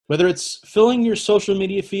Whether it's filling your social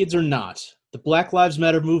media feeds or not, the Black Lives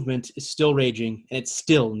Matter movement is still raging, and it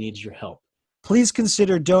still needs your help. Please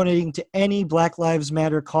consider donating to any Black Lives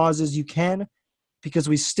Matter causes you can, because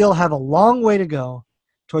we still have a long way to go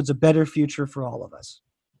towards a better future for all of us.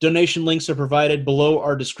 Donation links are provided below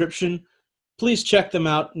our description. Please check them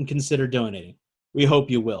out and consider donating. We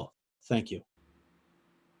hope you will. Thank you.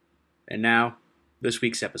 And now, this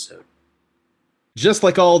week's episode. Just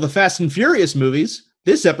like all the Fast and Furious movies,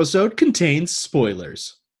 this episode contains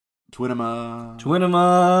spoilers. Twinema.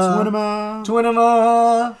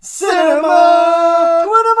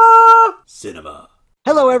 Cinema.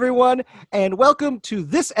 Hello, everyone, and welcome to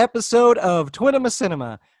this episode of Twinema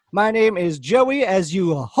Cinema. My name is Joey, as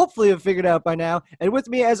you hopefully have figured out by now, and with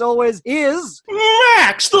me, as always, is...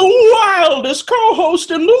 Max, the wildest co-host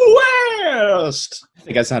in the West! I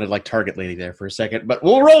think I sounded like Target Lady there for a second, but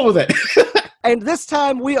we'll roll with it. And this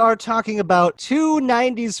time, we are talking about two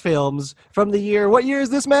 90s films from the year... What year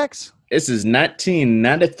is this, Max? This is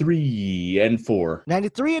 1993 and 4.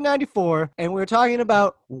 93 and 94, and we're talking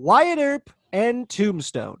about Wyatt Earp and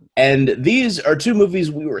Tombstone. And these are two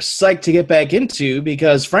movies we were psyched to get back into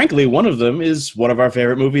because, frankly, one of them is one of our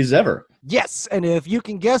favorite movies ever. Yes, and if you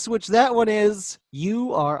can guess which that one is,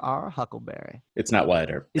 you are our Huckleberry. It's not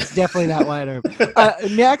Wyatt Earp. It's definitely not Wyatt Earp.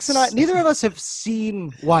 Max and I, neither of us have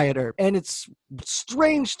seen Wyatt Earp, and it's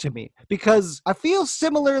strange to me because I feel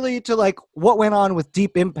similarly to like what went on with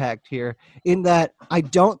Deep Impact here, in that I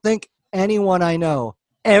don't think anyone I know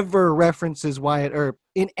ever references Wyatt Earp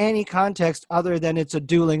in any context other than it's a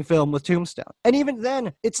dueling film with Tombstone. And even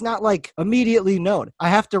then, it's not like immediately known. I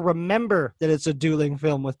have to remember that it's a dueling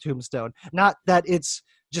film with Tombstone, not that it's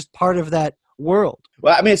just part of that world.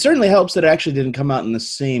 Well, I mean, it certainly helps that it actually didn't come out in the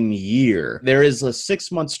same year. There is a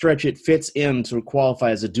 6-month stretch it fits in to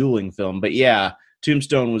qualify as a dueling film, but yeah,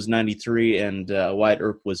 Tombstone was 93 and Wyatt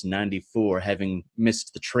Earp was 94, having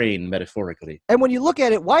missed the train metaphorically. And when you look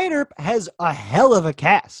at it, Wyatt Earp has a hell of a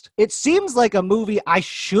cast. It seems like a movie I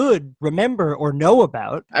should remember or know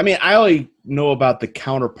about. I mean, I only know about the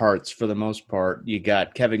counterparts for the most part. You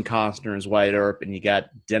got Kevin Costner as Wyatt Earp, and you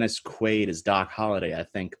got Dennis Quaid as Doc Holliday, I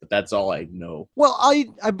think, but that's all I know. Well,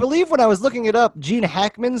 I believe when I was looking it up, Gene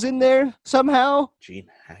Hackman's in there somehow. Gene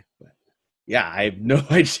Hackman. Yeah, I have no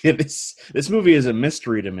idea. This movie is a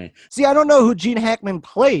mystery to me. See, I don't know who Gene Hackman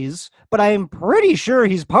plays, but I am pretty sure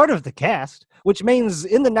he's part of the cast, which means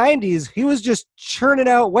in the 90s, he was just churning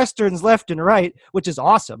out Westerns left and right, which is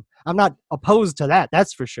awesome. I'm not opposed to that,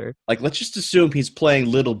 that's for sure. Like, let's just assume he's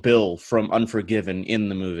playing Little Bill from Unforgiven in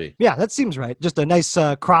the movie. Yeah, that seems right. Just a nice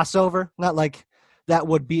crossover. Not like that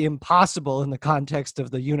would be impossible in the context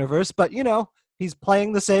of the universe, but, you know, he's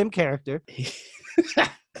playing the same character.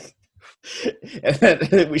 And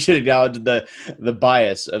then we should acknowledge the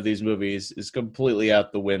bias of these movies is completely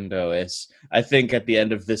out the window. As I think at the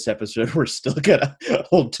end of this episode, we're still gonna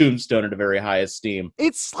hold Tombstone in a very high esteem.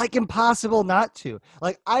 It's like impossible not to.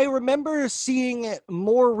 Like, I remember seeing it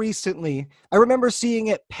more recently. I remember seeing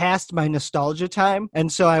it past my nostalgia time,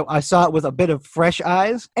 and so I saw it with a bit of fresh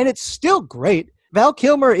eyes, and it's still great. Val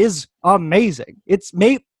Kilmer is amazing.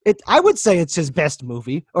 I would say it's his best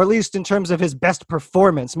movie, or at least in terms of his best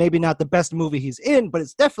performance. Maybe not the best movie he's in, but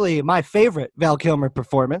it's definitely my favorite Val Kilmer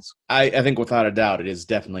performance. I think without a doubt, it is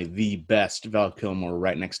definitely the best Val Kilmer,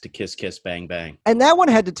 right next to Kiss Kiss Bang Bang. And that one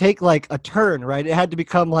had to take like a turn, right? It had to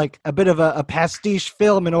become like a bit of a pastiche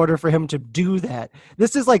film in order for him to do that.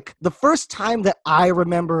 This is like the first time that I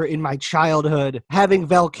remember in my childhood having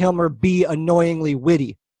Val Kilmer be annoyingly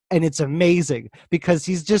witty. And it's amazing because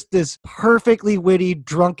he's just this perfectly witty,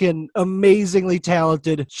 drunken, amazingly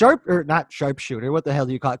talented not sharpshooter. What the hell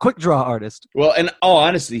do you call it? Quick draw artist. Well, in all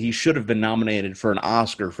honesty, he should have been nominated for an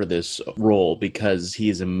Oscar for this role because he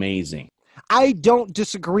is amazing. I don't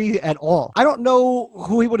disagree at all. I don't know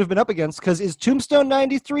who he would have been up against because is Tombstone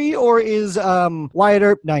 93 or is Wyatt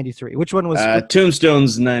Earp 93? Which one was?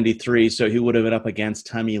 Tombstone's 93, so he would have been up against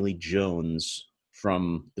Tommy Lee Jones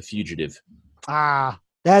from The Fugitive.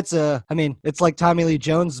 It's like Tommy Lee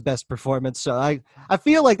Jones' best performance, so I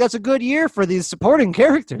feel like that's a good year for these supporting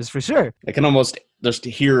characters, for sure. I can almost just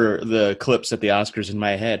hear the clips at the Oscars in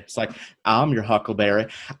my head. It's like, I'm your Huckleberry.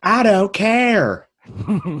 I don't care.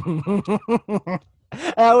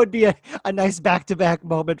 That would be a nice back-to-back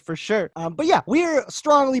moment for sure. But yeah, we're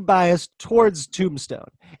strongly biased towards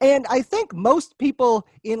Tombstone. And I think most people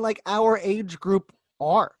in like our age group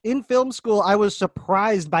are. In film school, I was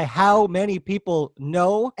surprised by how many people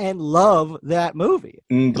know and love that movie.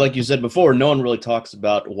 Like you said before, no one really talks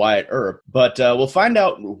about Wyatt Earp, but we'll find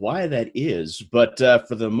out why that is. But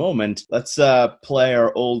for the moment, let's play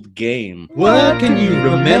our old game. What can you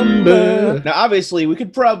remember? Now, obviously, we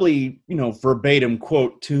could probably, verbatim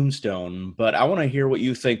quote Tombstone, but I want to hear what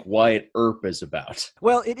you think Wyatt Earp is about.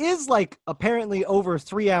 Well, it is like apparently over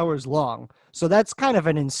 3 hours long. So that's kind of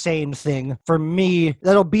an insane thing for me.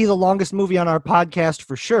 That'll be the longest movie on our podcast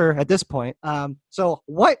for sure at this point. So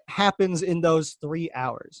what happens in those 3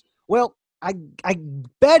 hours? Well, I'm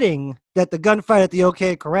betting that the gunfight at the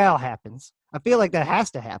OK Corral happens. I feel like that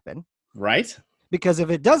has to happen. Right? Because if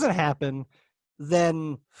it doesn't happen,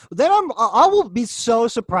 then I will be so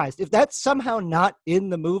surprised. If that's somehow not in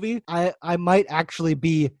the movie, I might actually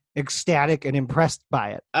be ecstatic and impressed by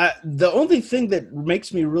it. The only thing that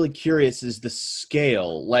makes me really curious is the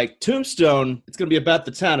scale. Like Tombstone, it's going to be about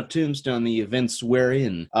the town of Tombstone, the events we're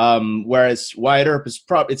in. Whereas Wyatt Earp is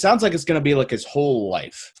it sounds like it's going to be like his whole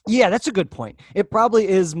life. Yeah, that's a good point. It probably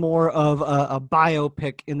is more of a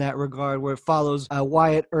biopic in that regard, where it follows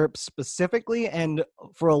Wyatt Earp specifically and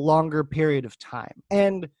for a longer period of time.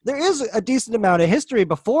 And there is a decent amount of history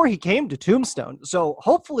before he came to Tombstone. So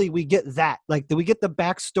hopefully we get that. Like, we get the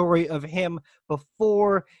backstory of him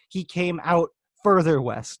before he came out further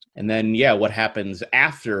west. And then, what happens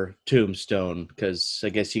after Tombstone? Because I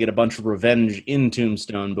guess you get a bunch of revenge in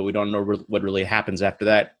Tombstone, but we don't know what really happens after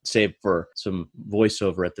that, save for some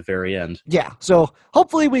voiceover at the very end. Yeah, so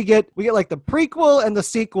hopefully we get like the prequel and the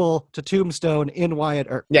sequel to Tombstone in Wyatt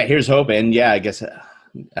Earp. Yeah, here's hoping. I guess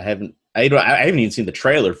I haven't even seen the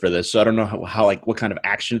trailer for this, so I don't know how like what kind of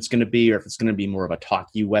action it's going to be, or if it's going to be more of a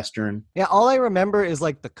talkie western. Yeah, all I remember is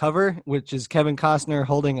like the cover, which is Kevin Costner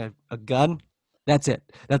holding a gun. That's it.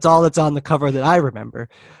 That's all that's on the cover that I remember.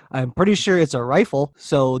 I'm pretty sure it's a rifle,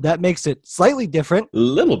 so that makes it slightly different. A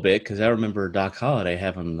little bit, because I remember Doc Holliday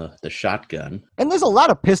having the shotgun. And there's a lot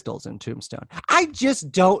of pistols in Tombstone. I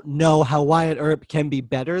just don't know how Wyatt Earp can be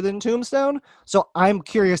better than Tombstone, so I'm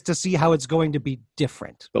curious to see how it's going to be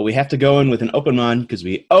different. But we have to go in with an open mind, because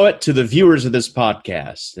we owe it to the viewers of this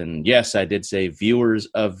podcast. And yes, I did say viewers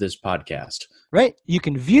of this podcast. Right? You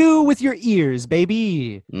can view with your ears,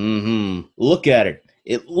 baby. Mm-hmm. Look at it.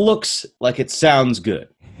 It looks like it sounds good.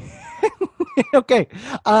 Okay.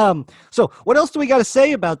 So what else do we got to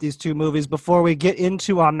say about these two movies before we get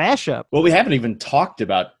into our mashup? Well, we haven't even talked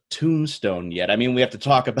about Tombstone yet. I mean, we have to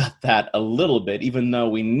talk about that a little bit, even though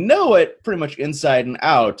we know it pretty much inside and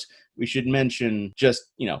out. We should mention just,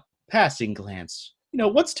 passing glance.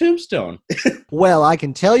 What's Tombstone? Well, I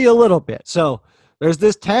can tell you a little bit. So there's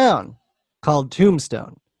this town called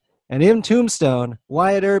Tombstone. And in Tombstone,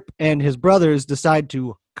 Wyatt Earp and his brothers decide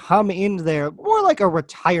to come in there. More like a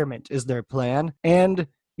retirement is their plan. And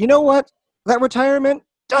you know what? That retirement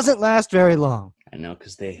doesn't last very long. I know,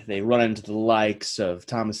 because they run into the likes of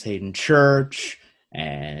Thomas Hayden Church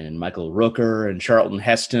and Michael Rooker and Charlton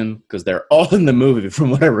Heston, because they're all in the movie from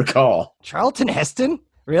what I recall. Charlton Heston?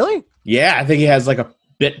 Really? Yeah, I think he has like a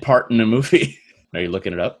bit part in the movie. Are you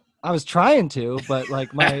looking it up? I was trying to, but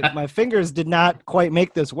like my fingers did not quite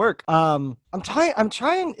make this work. I'm trying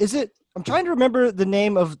to remember the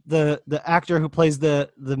name of the actor who plays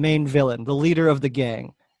the main villain, the leader of the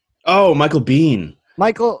gang. Oh, Michael Biehn.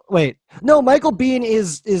 Michael Biehn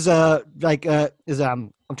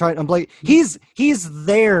he's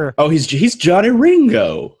there. Oh, he's Johnny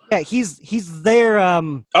Ringo. Yeah, he's there.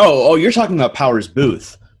 Oh, you're talking about Powers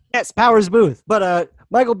Booth. Yes, Powers Booth. But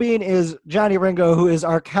Michael Biehn is Johnny Ringo, who is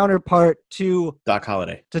our counterpart to Doc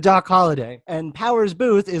Holliday. And Powers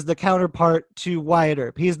Booth is the counterpart to Wyatt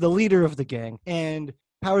Earp. He's the leader of the gang. And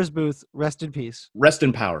Powers Booth, rest in peace. Rest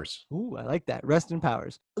in Powers. Ooh, I like that. Rest in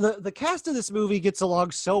Powers. The cast of this movie gets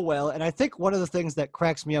along so well, and I think one of the things that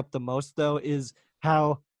cracks me up the most, though, is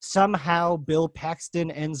how somehow Bill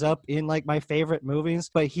Paxton ends up in like my favorite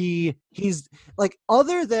movies. But he's like,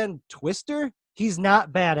 other than Twister, he's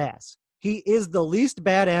not badass. He is the least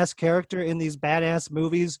badass character in these badass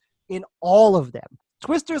movies in all of them.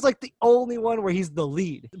 Twister's like the only one where he's the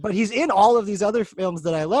lead, but he's in all of these other films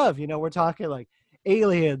that I love. We're talking like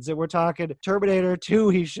Aliens, and we're talking Terminator 2.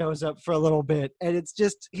 He shows up for a little bit, and it's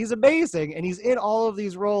just, he's amazing, and he's in all of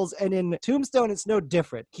these roles. And in Tombstone, it's no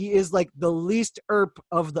different. He is like the least Earp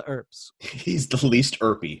of the Earps. He's the least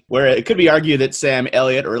Earpy, where it could be argued that Sam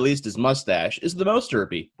Elliott, or at least his mustache, is the most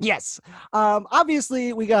Earpy. Yes.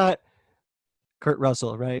 Obviously we got Kurt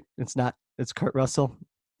Russell, right? It's Kurt Russell.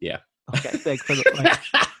 Yeah. Okay, thanks for the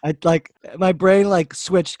my brain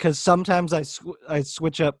switched because sometimes I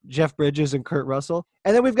switch up Jeff Bridges and Kurt Russell,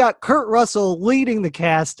 and then we've got Kurt Russell leading the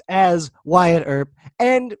cast as Wyatt Earp,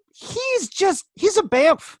 and he's a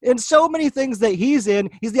bamf in so many things that he's in.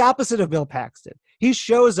 He's the opposite of Bill Paxton. He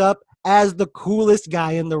shows up as the coolest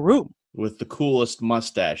guy in the room. With the coolest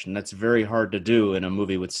mustache, and that's very hard to do in a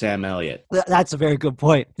movie with Sam Elliott. That's a very good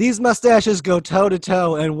point. These mustaches go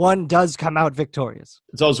toe-to-toe, and one does come out victorious.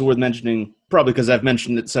 It's also worth mentioning, probably because I've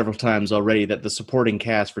mentioned it several times already, that the supporting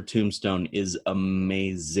cast for Tombstone is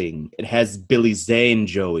amazing. It has Billy Zane,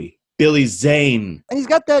 Joey. Billy Zane. And he's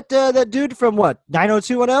got that dude from, what,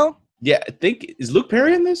 90210? Yeah, I think, is Luke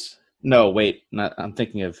Perry in this? No, wait, I'm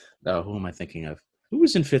thinking of, who am I thinking of? Who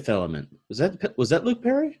was in Fifth Element? Was that Luke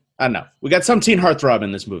Perry? I don't know. We got some teen heartthrob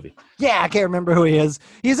in this movie. Yeah, I can't remember who he is.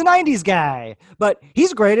 He's a 90s guy, but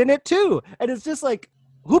he's great in it too. And it's just like,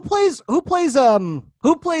 who plays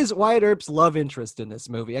Wyatt Earp's love interest in this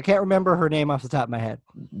movie? I can't remember her name off the top of my head.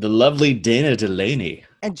 The lovely Dana Delaney.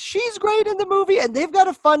 And she's great in the movie, and they've got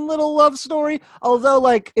a fun little love story, although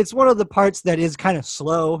it's one of the parts that is kind of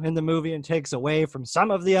slow in the movie and takes away from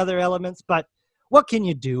some of the other elements, but what can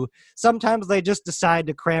you do? Sometimes they just decide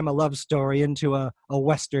to cram a love story into a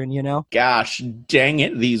Western, you know? Gosh dang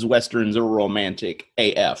it, these Westerns are romantic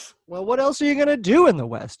AF. Well, what else are you going to do in the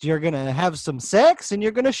West? You're going to have some sex and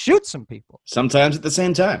you're going to shoot some people. Sometimes at the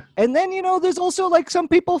same time. And then, there's also some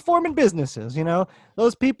people forming businesses,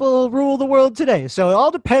 Those people rule the world today. So it all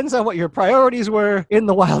depends on what your priorities were in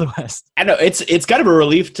the Wild West. I know, it's kind of a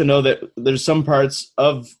relief to know that there's some parts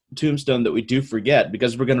of Tombstone that we do forget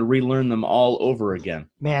because we're going to relearn them all over again.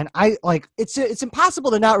 Man, it's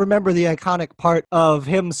impossible to not remember the iconic part of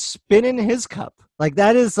him spinning his cup.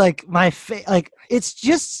 That is my it's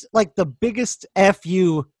just the biggest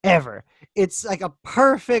FU ever. It's a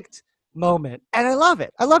perfect moment, and I love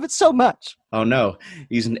it. I love it so much. Oh no,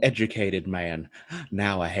 he's an educated man.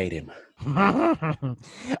 Now I hate him.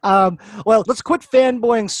 Well, let's quit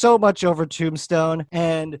fanboying so much over Tombstone,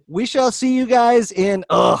 and we shall see you guys in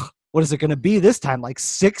what is it going to be this time?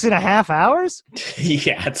 6.5 hours?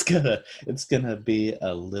 Yeah, it's gonna be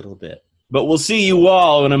a little bit, but we'll see you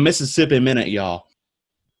all in a Mississippi minute, y'all.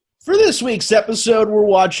 For this week's episode, we're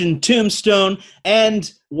watching Tombstone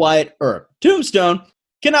and Wyatt Earp. Tombstone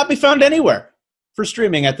cannot be found anywhere for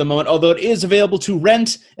streaming at the moment, although it is available to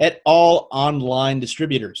rent at all online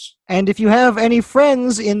distributors. And if you have any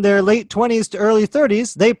friends in their late 20s to early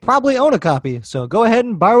 30s, they probably own a copy, so go ahead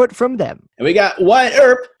and borrow it from them. And we got Wyatt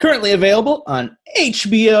Earp currently available on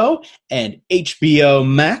HBO and HBO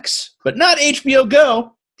Max, but not HBO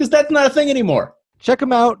Go, because that's not a thing anymore. Check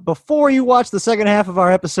them out before you watch the second half of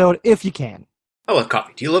our episode, if you can. I love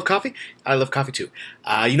coffee. Do you love coffee? I love coffee too.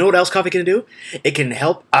 You know what else coffee can do? It can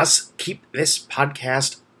help us keep this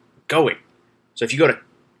podcast going. So if you go to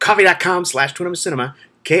coffee.com/twinimacinema,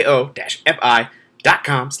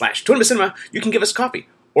 ko-fi.com/twinimacinema, you can give us coffee,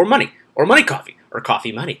 or money coffee, or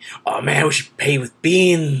coffee money. Oh man, we should pay with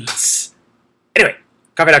beans. Anyway,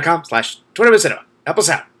 coffee.com/twinimacinema. Help us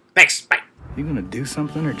out. Thanks. Bye. You gonna do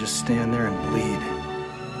something or just stand there and bleed?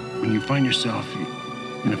 When you find yourself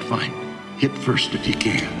in a fight, hit first if you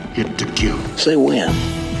can. Hit to kill. Say when.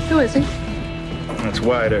 Who is he? That's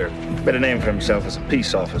Wyatt Earp. Made a name for himself as a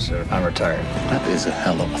peace officer. I'm retired. That is a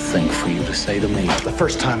hell of a thing for you to say to me. The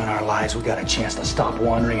first time in our lives we got a chance to stop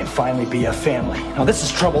wandering and finally be a family. Now this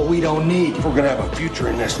is trouble we don't need. If we're gonna have a future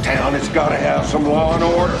in this town, it's gotta have some law and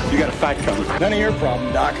order. You got a fight coming. None of your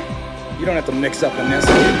problem, Doc. You don't have to mix up in this.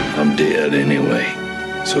 I'm dead anyway.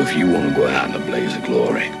 So if you want to go out in a blaze of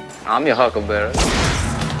glory. I'm your huckleberry.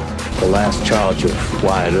 The last charge of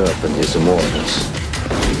Wyatt Earp and his immortals.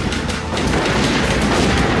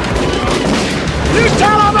 You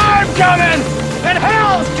tell them I'm coming! And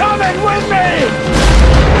hell's coming with me!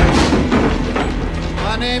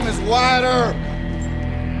 My name is Wyatt Earp.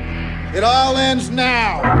 It all ends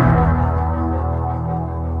now.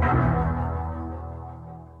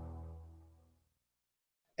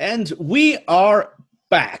 And we are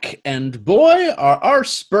back, and boy, are our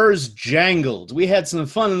spurs jangled. We had some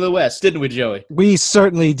fun in the West, didn't we, Joey? We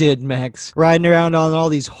certainly did, Max. Riding around on all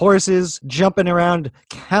these horses, jumping around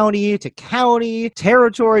county to county,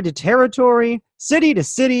 territory to territory, city to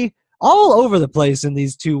city, all over the place in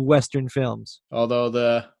these two Western films. Although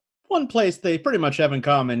the one place they pretty much have in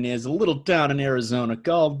common is a little town in Arizona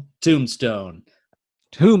called Tombstone.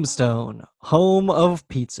 Tombstone, home of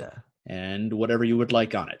pizza. And whatever you would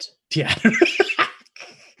like on it. Yeah.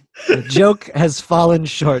 The joke has fallen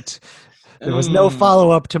short. There was no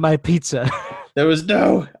follow-up to my pizza. There was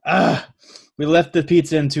no... we left the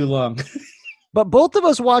pizza in too long. But both of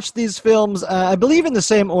us watched these films, I believe, in the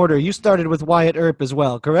same order. You started with Wyatt Earp as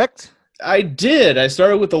well, correct? I did. I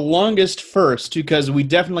started with the longest first because we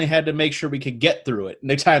definitely had to make sure we could get through it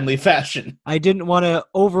in a timely fashion. I didn't want to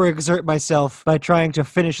overexert myself by trying to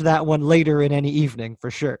finish that one later in any evening,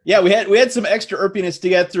 for sure. Yeah, we had some extra Earpiness to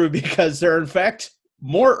get through because there are, in fact,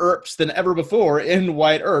 more Earps than ever before in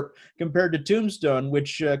Wyatt Earp compared to Tombstone,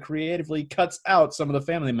 which creatively cuts out some of the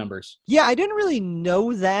family members. Yeah, I didn't really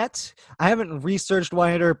know that. I haven't researched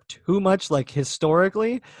Wyatt Earp too much, like,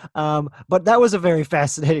 historically, but that was a very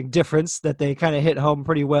fascinating difference that they kind of hit home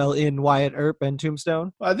pretty well in Wyatt Earp and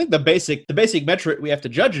Tombstone. Well, I think the basic metric we have to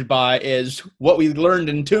judge it by is what we learned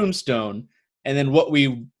in Tombstone and then what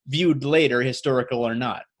we viewed later, historical or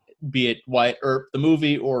not. Be it Wyatt Earp, the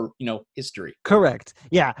movie, or, history. Correct.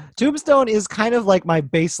 Yeah. Tombstone is kind of like my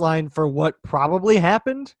baseline for what probably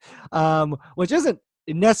happened, which isn't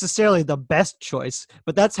necessarily the best choice,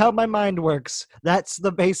 but that's how my mind works. That's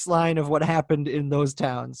the baseline of what happened in those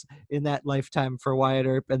towns in that lifetime for Wyatt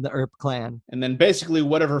Earp and the Earp clan. And then basically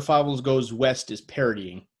whatever follows goes west is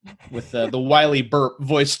parodying with the wily Burp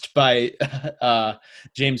voiced by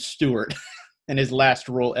James Stewart in his last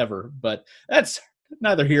role ever. But that's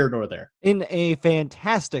neither here nor there. In a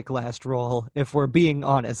fantastic last role, if we're being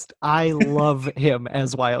honest. I love him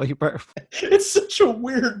as Wily Burp. It's such a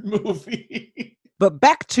weird movie. But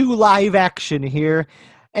back to live action here.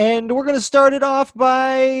 And we're going to start it off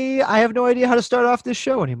by... I have no idea how to start off this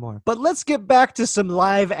show anymore. But let's get back to some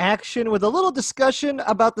live action with a little discussion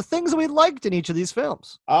about the things we liked in each of these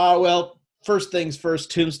films. Well, first things first,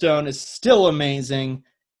 Tombstone is still amazing.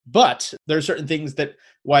 But there are certain things that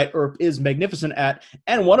Wyatt Earp is magnificent at,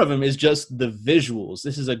 and one of them is just the visuals.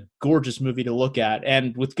 This is a gorgeous movie to look at,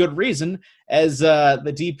 and with good reason, as the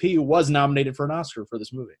DP was nominated for an Oscar for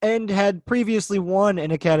this movie. And had previously won an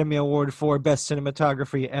Academy Award for Best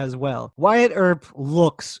Cinematography as well. Wyatt Earp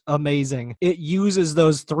looks amazing. It uses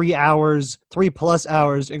those 3+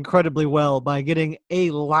 hours incredibly well by getting a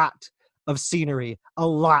lot of scenery, a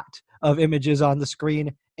lot of images on the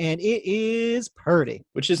screen, and it is pretty.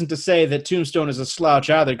 Which isn't to say that Tombstone is a slouch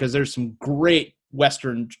either, because there's some great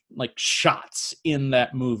Western shots in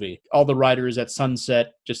that movie. All the riders at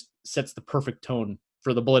sunset just sets the perfect tone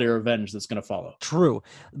for the bloody revenge that's going to follow. True.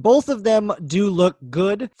 Both of them do look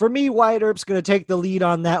good. For me, Wyatt Earp's going to take the lead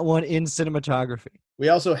on that one in cinematography. We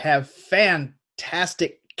also have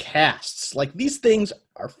fantastic casts. These things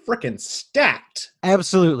are freaking stacked.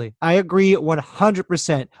 Absolutely. I agree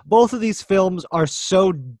 100%. Both of these films are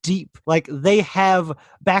so deep. They have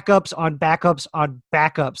backups on backups on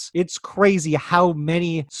backups. It's crazy how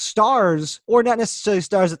many stars, or not necessarily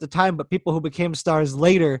stars at the time, but people who became stars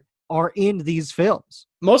later, are in these films.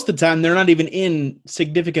 Most of the time, they're not even in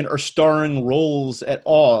significant or starring roles at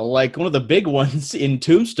all. One of the big ones in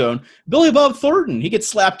Tombstone, Billy Bob Thornton. He gets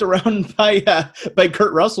slapped around by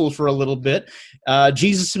Kurt Russell for a little bit.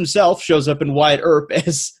 Jesus himself shows up in Wyatt Earp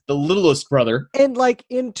as the littlest brother. And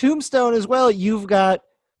in Tombstone as well, you've got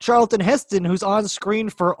Charlton Heston, who's on screen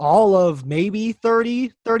for all of maybe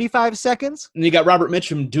 35 seconds. And you got Robert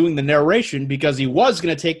Mitchum doing the narration because he was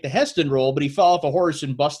going to take the Heston role, but he fell off a horse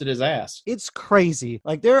and busted his ass. It's crazy.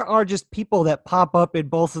 There are just people that pop up in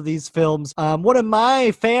both of these films. One of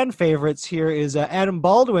my fan favorites here is Adam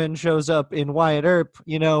Baldwin shows up in Wyatt Earp.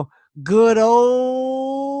 Good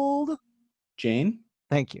old... Jane?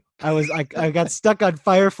 Thank you. I got stuck on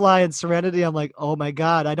Firefly and Serenity. I'm like, oh my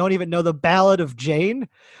God, I don't even know the Ballad of Jane.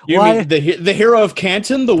 You mean the hero of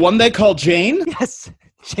Canton, the one they call Jane? Yes,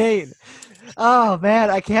 Jane. Oh man,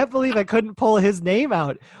 I can't believe I couldn't pull his name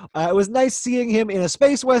out. It was nice seeing him in a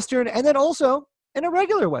space western and then also in a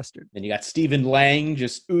regular western. And you got Stephen Lang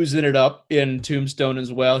just oozing it up in Tombstone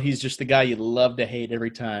as well. He's just the guy you love to hate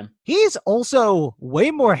every time. He's also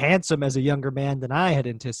way more handsome as a younger man than I had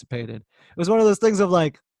anticipated. It was one of those things of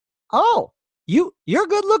oh, you're a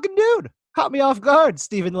good-looking dude. Caught me off guard,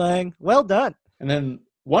 Stephen Lang. Well done. And then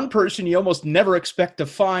one person you almost never expect to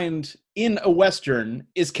find in a Western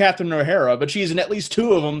is Catherine O'Hara, but she's in at least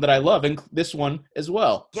two of them that I love, and this one as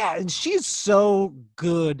well. Yeah, and she's so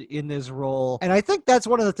good in this role. And I think that's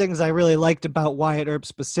one of the things I really liked about Wyatt Earp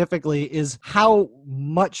specifically is how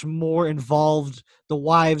much more involved the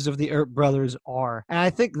wives of the Earp brothers are. And I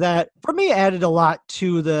think that, for me, added a lot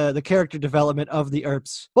to the character development of the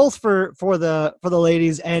Earps, both for the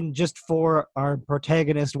ladies and just for our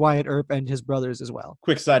protagonist, Wyatt Earp, and his brothers as well.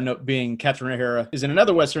 Quick side note being Catherine O'Hara is in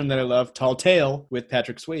another Western that I love, Tall Tale, with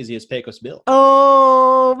Patrick Swayze as Pecos Bill.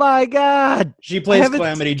 Oh my God! She plays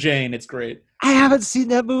Calamity Jane. It's great. I haven't seen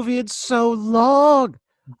that movie in so long.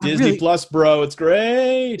 Disney Plus, bro. It's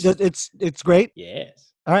great. It's great?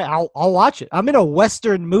 Yes. All right, I'll watch it. I'm in a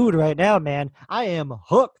Western mood right now, man. I am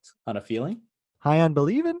hooked. On a feeling High on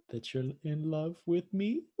believing. that you're in love with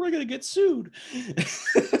me? We're going to get sued.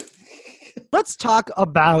 Let's talk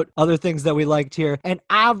about other things that we liked here. And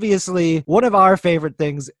obviously, one of our favorite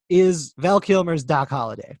things is Val Kilmer's Doc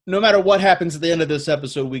Holliday. No matter what happens at the end of this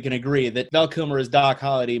episode, we can agree that Val Kilmer as Doc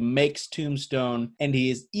Holliday makes Tombstone, and he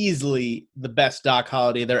is easily the best Doc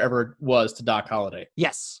Holliday there ever was to Doc Holliday.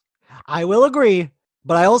 Yes, I will agree.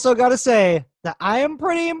 But I also got to say that I am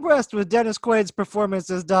pretty impressed with Dennis Quaid's performance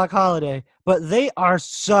as Doc Holliday, but they are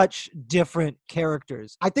such different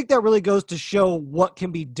characters. I think that really goes to show what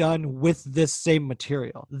can be done with this same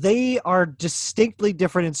material. They are distinctly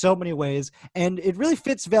different in so many ways, and it really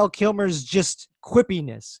fits Val Kilmer's just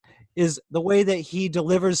quippiness. Is the way that he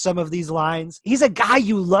delivers some of these lines. He's a guy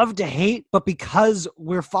you love to hate, but because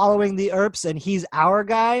we're following the Earps and he's our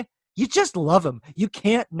guy, you just love him. You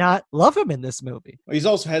can't not love him in this movie. He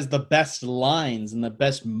also has the best lines and the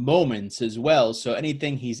best moments as well, so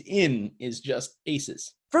anything he's in is just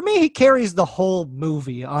aces. For me, he carries the whole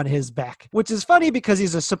movie on his back, which is funny because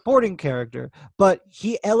he's a supporting character, but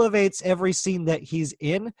he elevates every scene that he's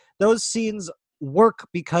in. Those scenes work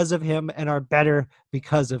because of him and are better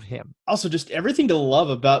because of him. Also, just everything to love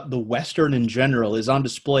about the Western in general is on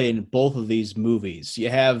display in both of these movies. You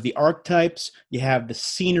have the archetypes, you have the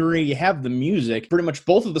scenery, you have the music. Pretty much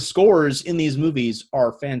both of the scores in these movies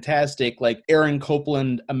are fantastic, like Aaron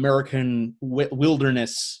Copland, American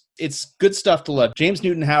Wilderness. It's good stuff to love. James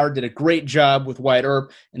Newton Howard did a great job with Wyatt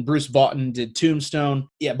Earp, and Bruce Boughton did Tombstone.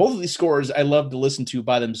 Yeah, both of these scores I love to listen to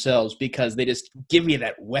by themselves because they just give you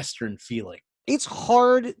that Western feeling. It's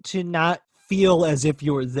hard to not feel as if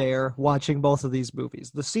you were there watching both of these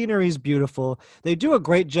movies. The scenery is beautiful. They do a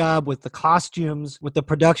great job with the costumes, with the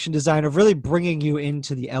production design of really bringing you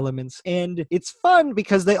into the elements. And it's fun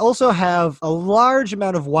because they also have a large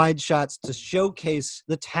amount of wide shots to showcase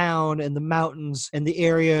the town and the mountains and the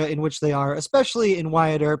area in which they are, especially in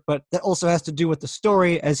Wyatt Earp, but that also has to do with the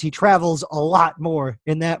story as he travels a lot more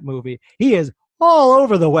in that movie. He is all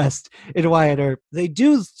over the West in Wyatt Earp. They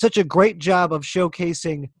do such a great job of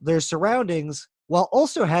showcasing their surroundings while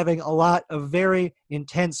also having a lot of very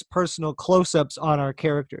intense personal close-ups on our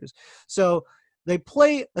characters. So they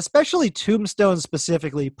play, especially Tombstone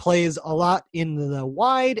specifically, plays a lot in the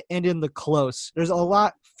wide and in the close. There's a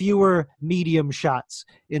lot fewer medium shots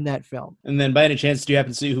in that film. And then by any chance, do you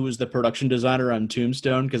happen to see who was the production designer on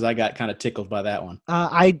Tombstone? Because I got kind of tickled by that one.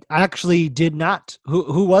 I actually did not.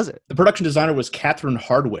 Who was it? The production designer was Catherine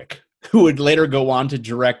Hardwicke, who would later go on to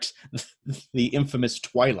direct the infamous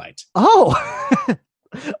Twilight. Oh,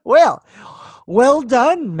 well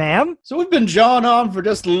done, ma'am. So we've been jawing on for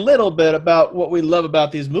just a little bit about what we love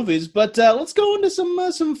about these movies, but let's go into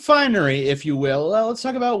some finery, if you will. Let's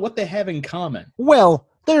talk about what they have in common. Well,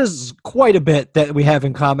 there's quite a bit that we have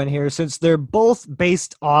in common here, since they're both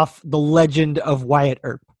based off the legend of Wyatt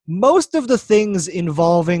Earp. Most of the things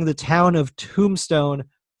involving the town of Tombstone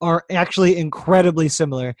are actually incredibly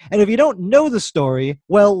similar. And if you don't know the story,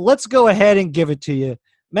 well, let's go ahead and give it to you.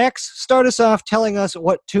 Max, start us off telling us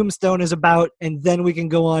what Tombstone is about, and then we can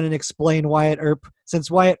go on and explain Wyatt Earp,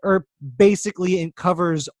 since Wyatt Earp basically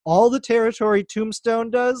covers all the territory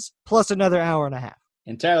Tombstone does, plus another hour and a half.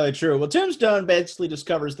 Entirely true. Well, Tombstone basically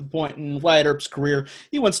discovers the point in Wyatt Earp's career.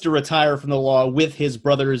 He wants to retire from the law with his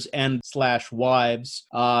brothers and / wives,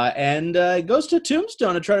 and goes to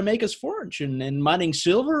Tombstone to try to make his fortune in mining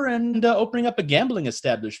silver and opening up a gambling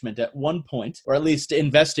establishment at one point, or at least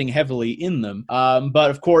investing heavily in them. But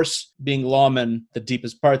of course, being lawmen, the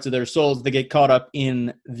deepest parts of their souls, they get caught up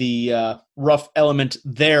in the rough element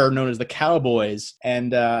there known as the Cowboys,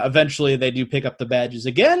 and eventually they do pick up the badges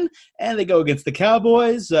again, and they go against the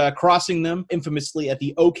Cowboys, crossing them infamously at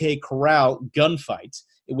the OK Corral gunfight,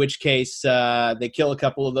 in which case they kill a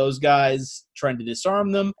couple of those guys trying to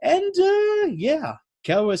disarm them, and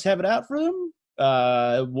Cowboys have it out for them.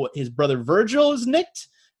 His brother Virgil is nicked.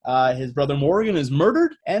 His brother Morgan is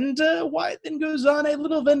murdered, and Wyatt then goes on a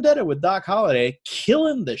little vendetta with Doc Holliday,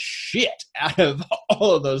 killing the shit out of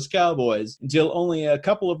all of those cowboys until only a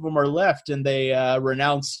couple of them are left, and they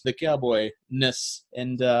renounce the cowboyness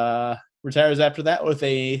and retires after that with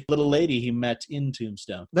a little lady he met in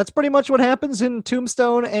Tombstone. That's pretty much what happens in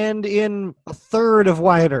Tombstone and in a third of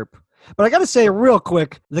Wyatt Earp. But I gotta say real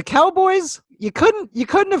quick, the Cowboys, you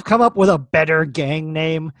couldn't have come up with a better gang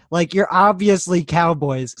name. Like, you're obviously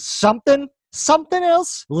Cowboys. Something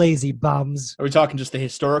else? Lazy bums. Are we talking just the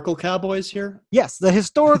historical Cowboys here? Yes, the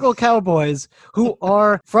historical Cowboys, who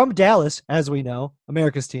are from Dallas, as we know,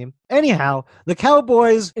 America's team. Anyhow, the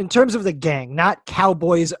Cowboys, in terms of the gang, not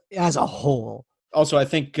Cowboys as a whole. Also, I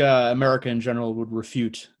think America in general would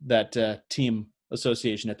refute that team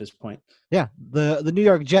association at this point. Yeah, the New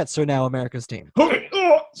York Jets are now America's team.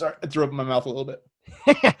 Sorry, I threw up in my mouth a little bit.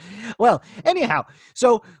 Well, anyhow,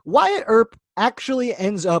 so Wyatt Earp actually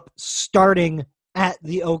ends up starting at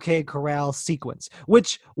the OK Corral sequence,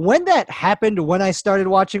 which when that happened, when I started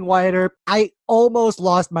watching Wyatt Earp, I almost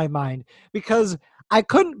lost my mind because I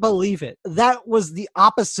couldn't believe it. That was the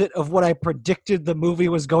opposite of what I predicted the movie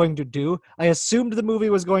was going to do. I assumed the movie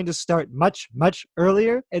was going to start much, much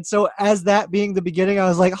earlier. And so as that being the beginning, I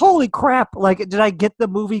was like, holy crap, like, did I get the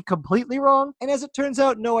movie completely wrong? And as it turns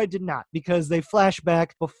out, no, I did not, because they flash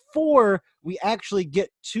back before we actually get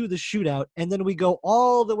to the shootout, and then we go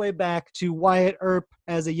all the way back to Wyatt Earp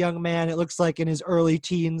as a young man, it looks like in his early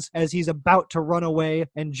teens, as he's about to run away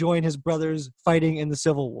and join his brothers fighting in the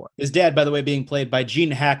Civil War. His dad, by the way, being played by Gene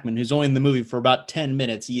Hackman, who's only in the movie for about 10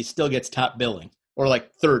 minutes. He still gets top billing, or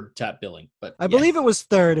like third top billing. But I believe it was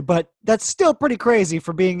third, but that's still pretty crazy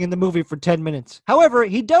for being in the movie for 10 minutes. However,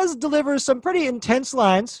 he does deliver some pretty intense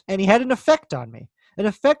lines, and he had an effect on me. An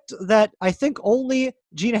effect that I think only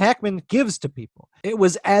Gene Hackman gives to people. It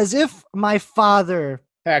was as if my father...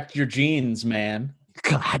 Hacked your genes, man.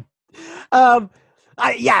 God.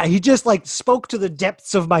 He just like spoke to the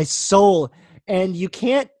depths of my soul, and you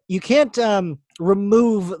can't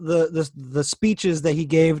remove the speeches that he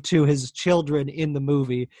gave to his children in the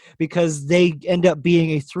movie, because they end up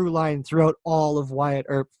being a through line throughout all of Wyatt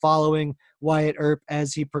Earp, following Wyatt Earp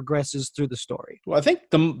as he progresses through the story. Well, I think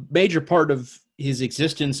the major part of his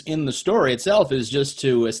existence in the story itself is just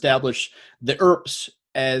to establish the Earps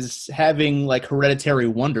as having like hereditary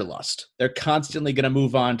wanderlust. They're constantly going to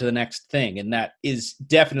move on to the next thing, and that is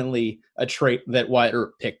definitely a trait that Wyatt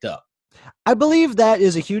Earp picked up. I believe that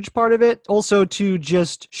is a huge part of it. Also to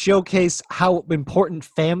just showcase how important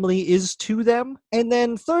family is to them. And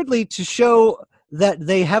then thirdly, to show that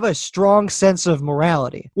they have a strong sense of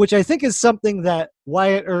morality, which I think is something that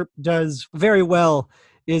Wyatt Earp does very well,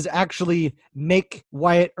 is actually make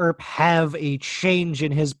Wyatt Earp have a change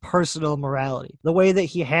in his personal morality. The way that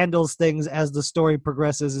he handles things as the story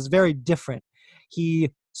progresses is very different.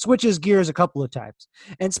 He switches gears a couple of times.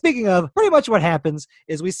 And speaking of, pretty much what happens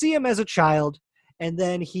is we see him as a child, and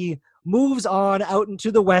then he moves on out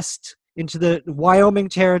into the west, into the Wyoming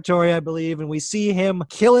territory, I believe, and we see him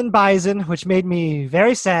killing bison, which made me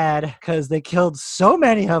very sad because they killed so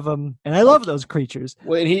many of them, and I love those creatures.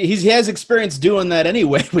 Well, he has experience doing that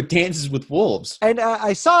anyway with Dances with Wolves. And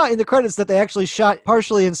I saw in the credits that they actually shot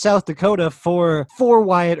partially in South Dakota for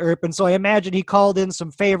Wyatt Earp, and so I imagine he called in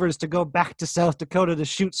some favors to go back to South Dakota to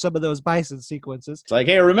shoot some of those bison sequences. It's like,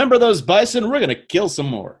 hey, remember those bison? We're going to kill some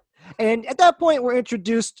more. And at that point, we're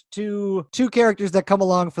introduced to two characters that come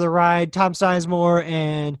along for the ride, Tom Sizemore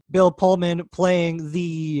and Bill Pullman, playing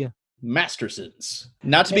the Mastersons.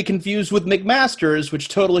 Not to be confused with McMasters, which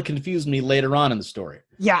totally confused me later on in the story.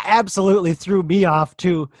 Yeah, absolutely threw me off,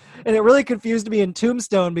 too. And it really confused me in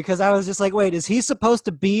Tombstone, because I was just like, wait, is he supposed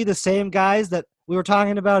to be the same guys that we were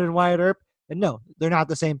talking about in Wyatt Earp? And no, they're not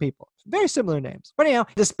the same people. Very similar names. But anyhow,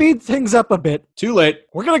 to speed things up a bit. Too late.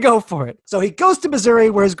 We're going to go for it. So he goes to Missouri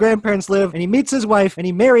where his grandparents live, and he meets his wife, and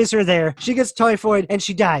he marries her there. She gets typhoid, and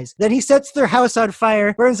she dies. Then he sets their house on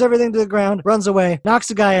fire, burns everything to the ground, runs away, knocks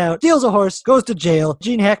a guy out, steals a horse, goes to jail.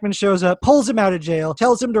 Gene Hackman shows up, pulls him out of jail,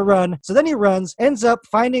 tells him to run. So then he runs, ends up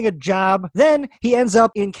finding a job. Then he ends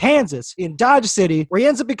up in Kansas, in Dodge City, where he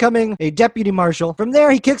ends up becoming a deputy marshal. From there,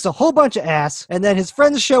 he kicks a whole bunch of ass, and then his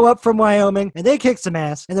friends show up from Wyoming, and they kick some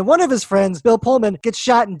ass. And then one of his friends, Bill Pullman, gets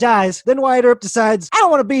shot and dies. Then Wyatt Earp decides, I don't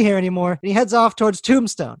want to be here anymore, and he heads off towards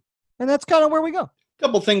Tombstone. And that's kind of where we go.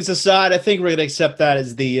 Couple things aside, I think we're going to accept that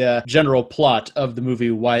as the general plot of the movie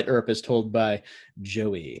Wyatt Earp as told by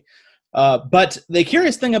Joey. But the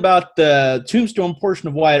curious thing about the Tombstone portion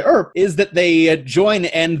of Wyatt Earp is that they join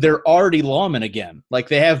and they're already lawmen again. Like,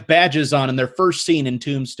 they have badges on in their first scene in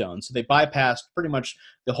Tombstone, so they bypassed pretty much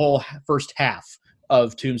the whole first half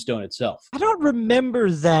of Tombstone itself. I don't remember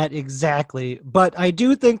that exactly, but I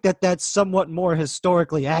do think that that's somewhat more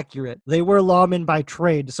historically accurate. They were lawmen by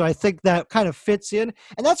trade, so I think that kind of fits in.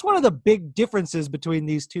 And that's one of the big differences between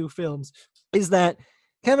these two films, is that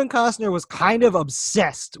Kevin Costner was kind of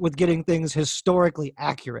obsessed with getting things historically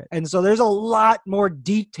accurate. And so there's a lot more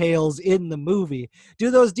details in the movie.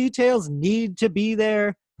 Do those details need to be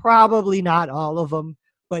there? Probably not all of them.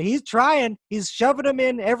 but he's trying. He's shoving them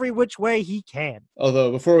in every which way he can.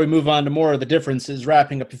 Although, before we move on to more of the differences,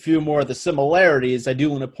 wrapping up a few more of the similarities, I do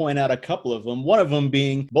want to point out a couple of them. One of them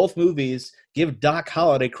being both movies give Doc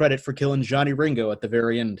Holliday credit for killing Johnny Ringo at the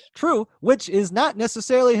very end. True, which is not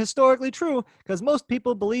necessarily historically true, because most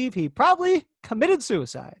people believe he probably committed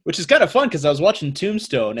suicide. Which is kind of fun, because I was watching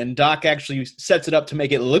Tombstone, and Doc actually sets it up to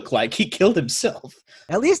make it look like he killed himself.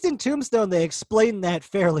 At least in Tombstone, they explain that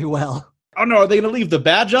fairly well. Oh no, are they going to leave the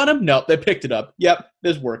badge on him? No, they picked it up. Yep,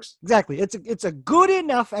 this works. Exactly. It's a good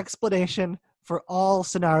enough explanation for all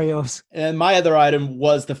scenarios. And my other item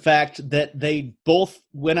was the fact that they both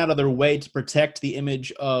went out of their way to protect the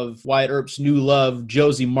image of Wyatt Earp's new love,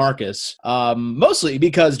 Josie Marcus. Mostly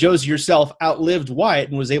because Josie herself outlived Wyatt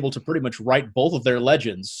and was able to pretty much write both of their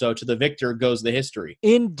legends. So to the victor goes the history.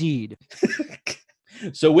 Indeed.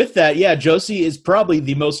 So with that, yeah, Josie is probably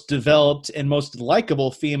the most developed and most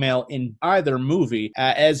likable female in either movie,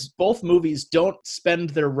 as both movies don't spend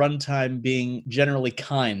their runtime being generally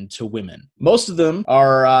kind to women. Most of them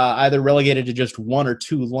are either relegated to just one or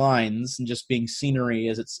two lines and just being scenery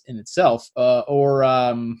as it's in itself, or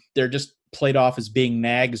they're just played off as being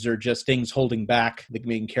nags or just things holding back the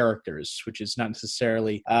main characters, which is not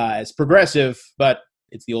necessarily as progressive, but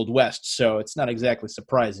it's the Old West, so it's not exactly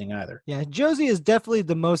surprising either. Yeah, Josie is definitely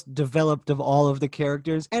the most developed of all of the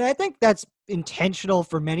characters, and I think that's intentional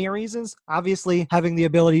for many reasons. Obviously, having the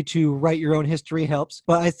ability to write your own history helps,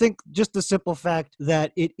 but I think just the simple fact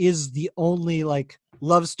that it is the only,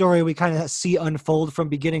 love story we kind of see unfold from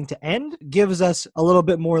beginning to end gives us a little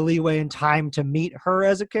bit more leeway and time to meet her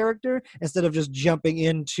as a character instead of just jumping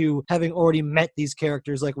into having already met these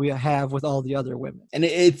characters like we have with all the other women. And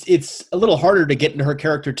it's a little harder to get into her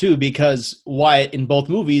character too, because Wyatt in both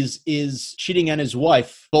movies is cheating on his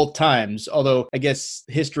wife both times, although I guess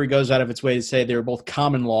history goes out of its way to say they were both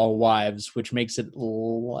common law wives, which makes it a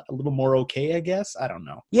little more okay, I guess. I don't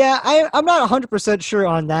know. Yeah, I'm not 100% sure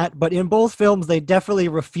on that, but in both films they definitely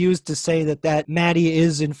refused to say that Maddie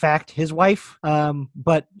is in fact his wife,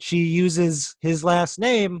 but she uses his last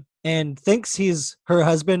name and thinks he's her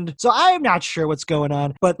husband. So I'm not sure what's going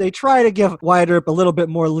on, but they try to give Wyatt Earp a little bit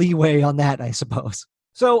more leeway on that, I suppose.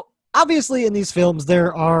 So obviously in these films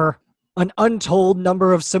there are an untold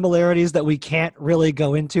number of similarities that we can't really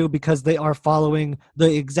go into because they are following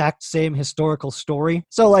the exact same historical story.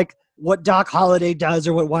 So what Doc Holliday does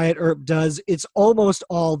or what Wyatt Earp does, it's almost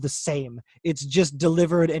all the same. It's just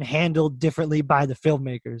delivered and handled differently by the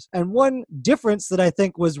filmmakers. And one difference that I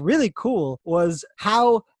think was really cool was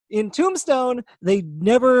how in Tombstone, they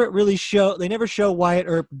never show Wyatt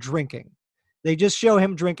Earp drinking. They just show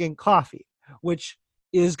him drinking coffee, which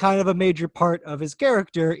is kind of a major part of his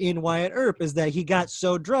character in Wyatt Earp, is that he got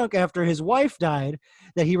so drunk after his wife died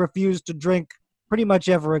that he refused to drink pretty much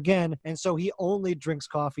ever again, and so he only drinks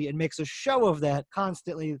coffee and makes a show of that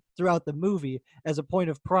constantly throughout the movie as a point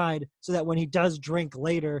of pride, so that when he does drink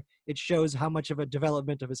later, it shows how much of a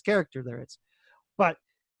development of his character there is. But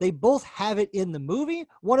they both have it in the movie.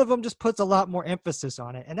 One of them just puts a lot more emphasis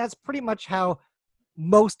on it, and that's pretty much how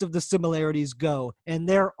most of the similarities go, and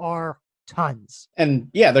there are tons. And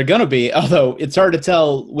yeah, they're gonna be, although it's hard to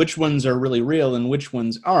tell which ones are really real and which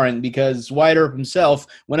ones aren't, because Wyatt Earp himself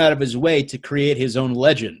went out of his way to create his own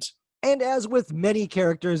legend. And as with many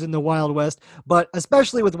characters in the Wild West, but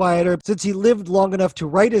especially with Wyatt Earp, since he lived long enough to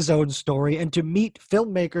write his own story and to meet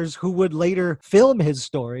filmmakers who would later film his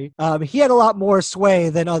story, he had a lot more sway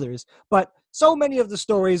than others. But so many of the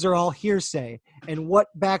stories are all hearsay and what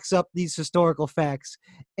backs up these historical facts.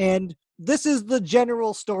 And this is the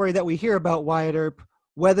general story that we hear about Wyatt Earp,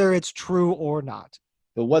 whether it's true or not.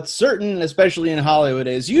 But what's certain, especially in Hollywood,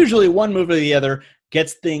 is usually one movie or the other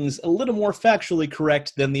gets things a little more factually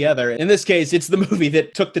correct than the other. In this case, it's the movie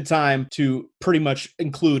that took the time to pretty much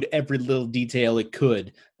include every little detail it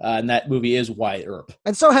could. And that movie is Wyatt Earp.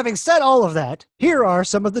 And so having said all of that, here are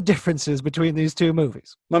some of the differences between these two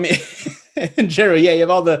movies. I mean, in general, yeah, you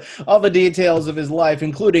have all the details of his life,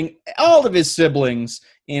 including all of his siblings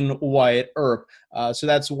in Wyatt Earp. So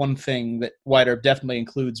that's one thing that Wyatt Earp definitely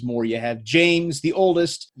includes more. You have James, the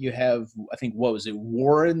oldest. You have, I think,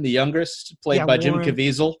 Warren, the youngest, played by Jim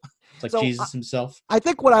Caviezel. Like so, Jesus himself. I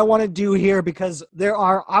think what I want to do here, because there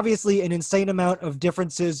are obviously an insane amount of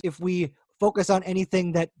differences if we focus on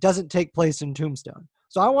anything that doesn't take place in Tombstone.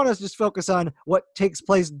 So I want to just focus on what takes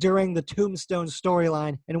place during the Tombstone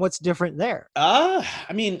storyline and what's different there. I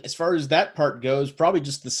mean, as far as that part goes, probably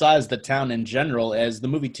just the size of the town in general, as the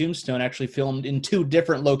movie Tombstone actually filmed in 2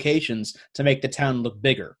 different locations to make the town look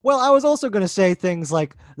bigger. Well, I was also going to say things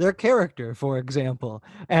like their character, for example,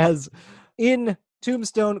 as in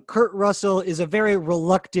Tombstone, Kurt Russell is a very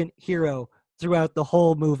reluctant hero throughout the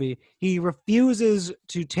whole movie. He refuses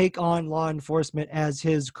to take on law enforcement as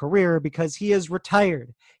his career because he is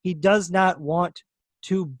retired. He does not want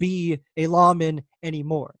to be a lawman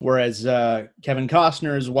anymore. Whereas Kevin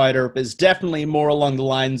Costner's Wyatt Earp is definitely more along the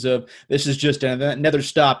lines of, this is just another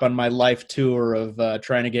stop on my life tour of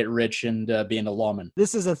trying to get rich and being a lawman.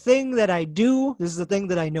 This is a thing that I do. This is a thing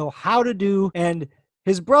that I know how to do. And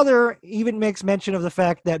his brother even makes mention of the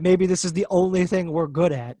fact that maybe this is the only thing we're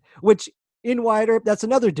good at, which in Wyatt Earp, that's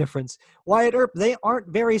another difference. Wyatt Earp, they aren't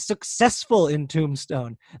very successful in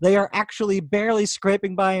Tombstone. They are actually barely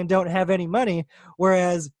scraping by and don't have any money,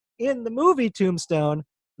 whereas in the movie Tombstone,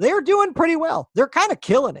 they're doing pretty well. They're kind of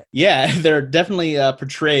killing it. Yeah, they're definitely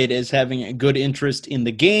portrayed as having a good interest in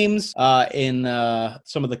the games, in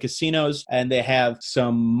some of the casinos, and they have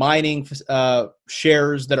some mining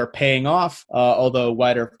shares that are paying off, although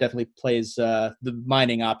Wyatt Earp definitely plays the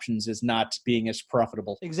mining options as not being as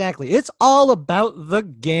profitable. Exactly. It's all about the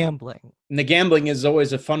gambling. And the gambling is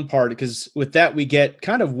always a fun part, because with that we get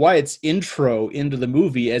kind of Wyatt's intro into the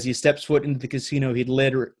movie as he steps foot into the casino he'd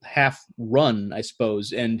later half run, I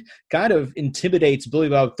suppose, and kind of intimidates Billy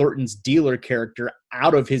Bob Thornton's dealer character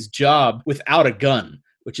out of his job without a gun,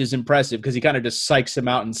 which is impressive because he kind of just psychs him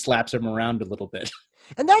out and slaps him around a little bit.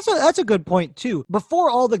 And that's a good point, too. Before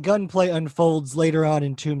all the gunplay unfolds later on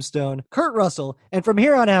in Tombstone, Kurt Russell, and from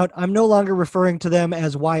here on out, I'm no longer referring to them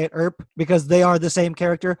as Wyatt Earp because they are the same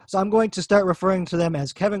character, so I'm going to start referring to them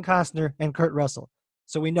as Kevin Costner and Kurt Russell,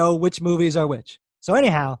 so we know which movies are which. So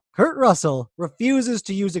anyhow, Kurt Russell refuses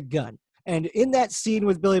to use a gun, and in that scene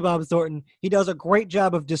with Billy Bob Thornton, he does a great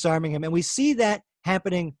job of disarming him, and we see that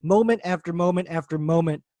happening moment after moment after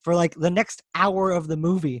moment for like the next hour of the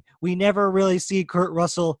movie. We never really see Kurt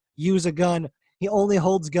Russell use a gun. He only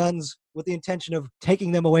holds guns with the intention of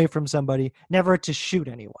taking them away from somebody, never to shoot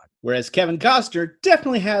anyone. Whereas Kevin Costner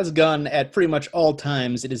definitely has a gun at pretty much all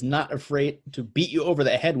times. It is not afraid to beat you over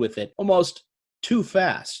the head with it, almost too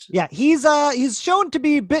fast. Yeah, he's shown to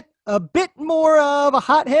be a bit more of a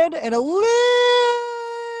hothead and a little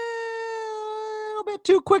bit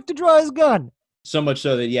too quick to draw his gun. So much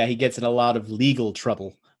so that, yeah, he gets in a lot of legal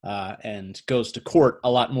trouble and goes to court a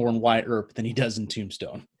lot more in Wyatt Earp than he does in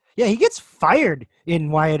Tombstone. Yeah, he gets fired in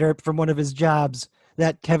Wyatt Earp from one of his jobs,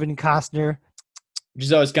 that Kevin Costner. Which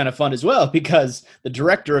is always kind of fun as well, because the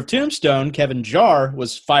director of Tombstone, Kevin Jarre,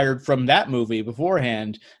 was fired from that movie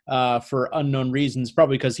beforehand for unknown reasons,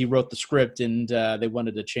 probably because he wrote the script and they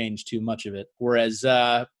wanted to change too much of it. Whereas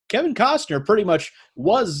Kevin Costner pretty much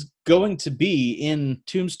was going to be in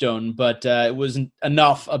Tombstone, but it wasn't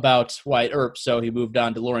enough about Wyatt Earp, so he moved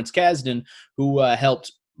on to Lawrence Kasdan, who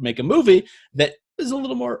helped make a movie that is a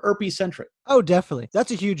little more Earpy-centric. Oh, definitely.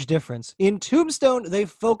 That's a huge difference. In Tombstone, they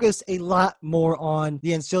focus a lot more on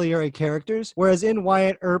the ancillary characters, whereas in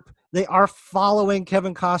Wyatt Earp, they are following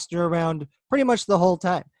Kevin Costner around pretty much the whole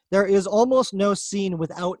time. There is almost no scene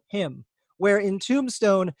without him, where in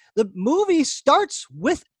Tombstone, the movie starts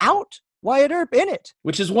without Wyatt Earp in it.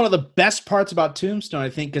 Which is one of the best parts about Tombstone, I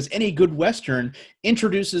think, because any good Western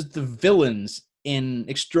introduces the villains in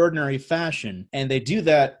extraordinary fashion, and they do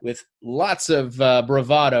that with lots of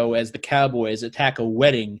bravado as the cowboys attack a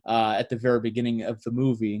wedding at the very beginning of the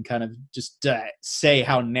movie and kind of just say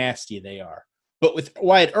how nasty they are. But with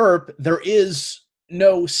Wyatt Earp, there is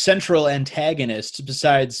no central antagonist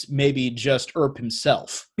besides maybe just Earp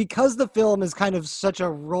himself. Because the film is kind of such a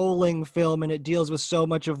rolling film and it deals with so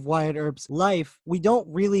much of Wyatt Earp's life, we don't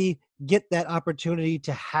really get that opportunity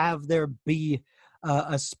to have there be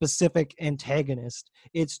a specific antagonist.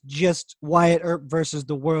 It's just Wyatt Earp versus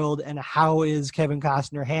the world, and how is Kevin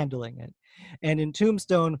Costner handling it. And in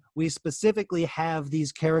Tombstone, we specifically have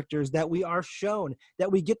these characters that we are shown,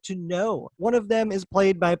 that we get to know. One of them is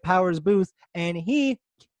played by Powers Booth, and he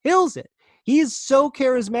kills it. He is so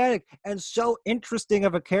charismatic and so interesting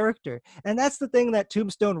of a character. And that's the thing that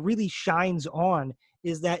Tombstone really shines on,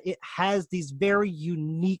 is that it has these very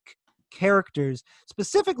unique characters,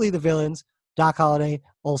 specifically the villains, Doc Holliday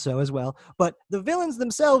also as well, but the villains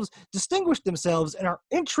themselves distinguish themselves and are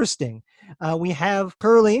interesting. We have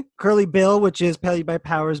Curly Bill, which is played by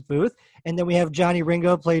Powers Booth, and then we have Johnny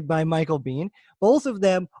Ringo, played by Michael Biehn. Both of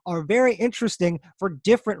them are very interesting for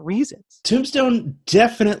different reasons. Tombstone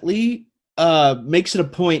definitely makes it a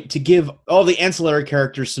point to give all the ancillary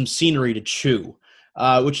characters some scenery to chew,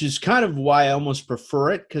 which is kind of why I almost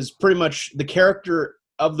prefer it, because pretty much the character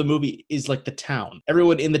of the movie is like the town.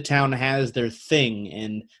 Everyone in the town has their thing,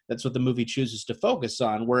 and that's what the movie chooses to focus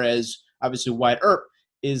on, whereas obviously Wyatt Earp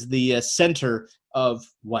is the center of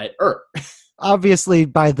Wyatt Earp. Obviously,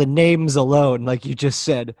 by the names alone, like you just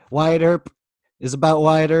said, Wyatt Earp is about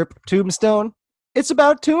Wyatt Earp. Tombstone, it's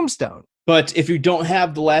about Tombstone. But if you don't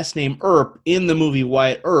have the last name Earp in the movie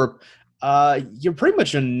Wyatt Earp, you're pretty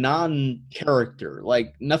much a non-character.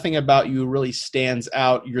 Like, nothing about you really stands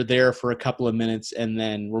out. You're there for a couple of minutes, and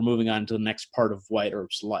then we're moving on to the next part of Wyatt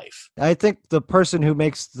Earp's life. I think the person who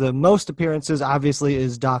makes the most appearances, obviously,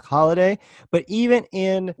 is Doc Holliday. But even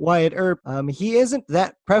in Wyatt Earp, he isn't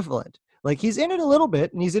that prevalent. Like, he's in it a little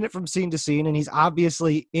bit, and he's in it from scene to scene, and he's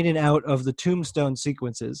obviously in and out of the Tombstone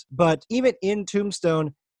sequences. But even in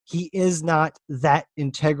Tombstone, he is not that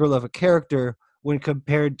integral of a character when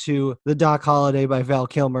compared to the Doc Holliday by Val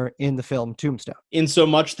Kilmer in the film Tombstone. In so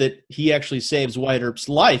much that he actually saves Wyatt Earp's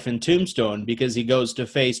life in Tombstone because he goes to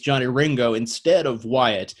face Johnny Ringo instead of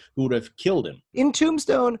Wyatt, who would have killed him. In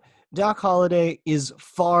Tombstone, Doc Holliday is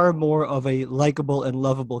far more of a likable and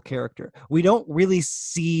lovable character. We don't really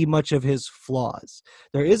see much of his flaws.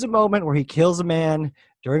 There is a moment where he kills a man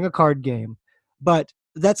during a card game, but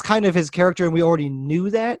that's kind of his character, and we already knew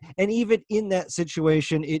that. And even in that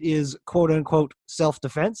situation, it is quote-unquote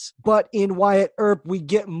self-defense. But in Wyatt Earp, we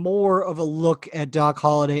get more of a look at Doc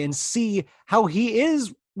Holliday and see how he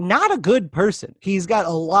is not a good person. He's got a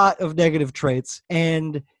lot of negative traits,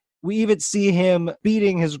 and we even see him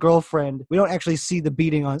beating his girlfriend. We don't actually see the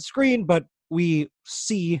beating on screen, but we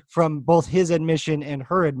see from both his admission and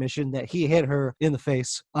her admission that he hit her in the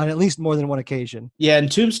face on at least more than one occasion. Yeah, in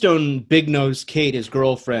Tombstone, Big Nose Kate, his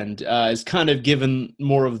girlfriend, is kind of given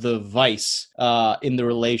more of the vice in the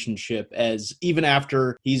relationship, as even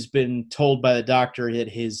after he's been told by the doctor that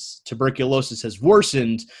his tuberculosis has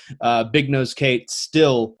worsened, Big Nose Kate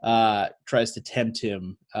still tries to tempt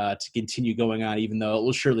him to continue going on, even though it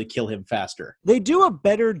will surely kill him faster. They do a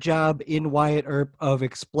better job in Wyatt Earp of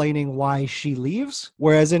explaining why she leaves,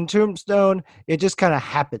 whereas in Tombstone, it just kind of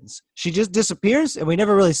happens. She just disappears, and we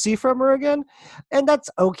never really see from her again, and that's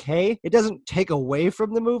okay. It doesn't take away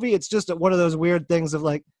from the movie. It's just one of those weird things of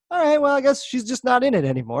like, all right, well, I guess she's just not in it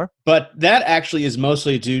anymore. But that actually is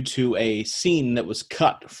mostly due to a scene that was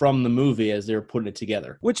cut from the movie as they were putting it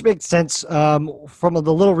together. Which makes sense. From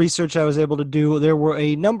the little research I was able to do, there were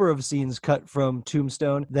a number of scenes cut from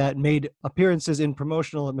Tombstone that made appearances in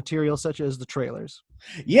promotional material, such as the trailers.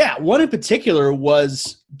 Yeah, one in particular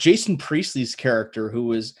was Jason Priestley's character, who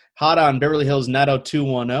was hot on Beverly Hills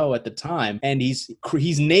 90210 at the time, and he's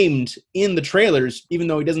named in the trailers, even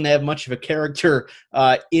though he doesn't have much of a character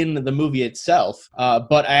in the movie itself.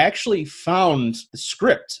 But I actually found the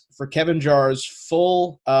script for Kevin Jarre's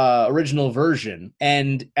full original version,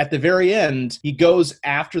 and at the very end, he goes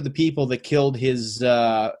after the people that killed his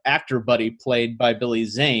actor buddy, played by Billy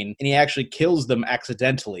Zane, and he actually kills them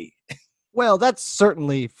accidentally. Well, that's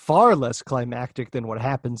certainly far less climactic than what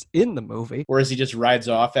happens in the movie. Whereas he just rides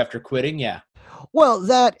off after quitting, yeah. Well,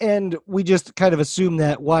 that, and we just kind of assume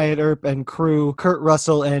that Wyatt Earp and crew, Kurt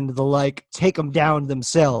Russell and the like, take them down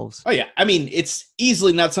themselves. Oh, yeah. I mean, it's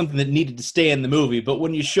easily not something that needed to stay in the movie, but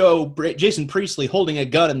when you show Jason Priestley holding a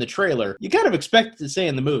gun in the trailer, you kind of expect it to stay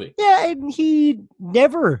in the movie. Yeah, and he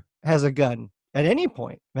never has a gun at any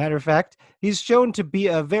point. Matter of fact, he's shown to be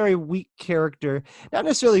a very weak character. Not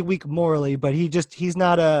necessarily weak morally, but he's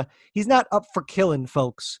not up for killing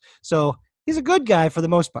folks. So he's a good guy for the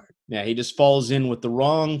most part. Yeah, he just falls in with the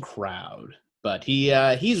wrong crowd. But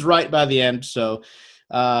he's right by the end, so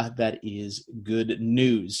that is good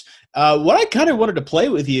news. What I kind of wanted to play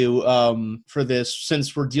with you for this,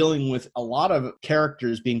 since we're dealing with a lot of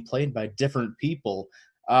characters being played by different people,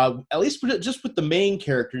 at least just with the main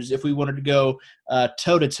characters, if we wanted to go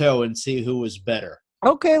toe-to-toe and see who was better.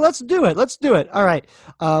 Okay, let's do it. All right.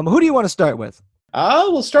 Who do you want to start with?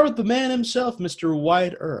 We'll start with the man himself, Mr.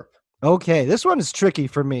 Wyatt Earp. Okay, this one is tricky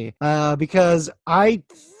for me because I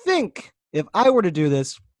think if I were to do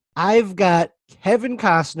this, I've got Kevin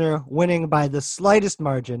Costner winning by the slightest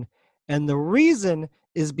margin, and the reason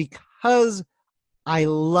is because I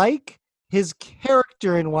like his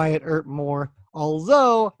character in Wyatt Earp more,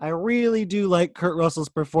 although I really do like Kurt Russell's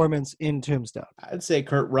performance in Tombstone. I'd say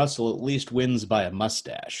Kurt Russell at least wins by a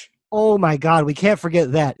mustache. Oh my God, we can't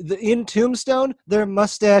forget that. In Tombstone, their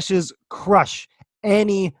mustaches crush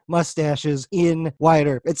any mustaches in Wyatt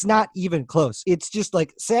Earp. It's not even close. It's just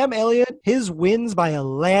like Sam Elliott, his wins by a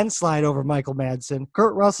landslide over Michael Madsen.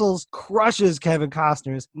 Kurt Russell's crushes Kevin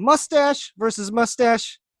Costner's. Mustache versus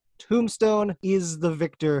mustache, Tombstone is the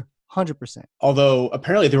victor 100%. Although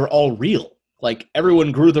apparently they were all real. Like,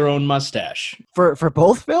 everyone grew their own mustache. For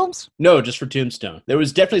both films? No, just for Tombstone. There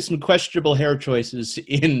was definitely some questionable hair choices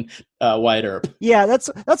in Wyatt Earp. Yeah, that's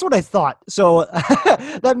what I thought. So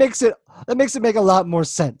that makes it that makes it make a lot more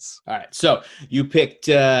sense. All right, so you picked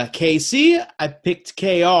KC. I picked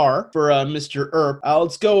KR for Mr. Earp.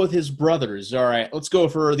 Let's go with his brothers. All right, let's go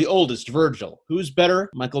for the oldest, Virgil. Who's better,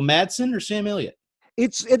 Michael Madsen or Sam Elliott?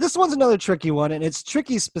 This one's another tricky one, and it's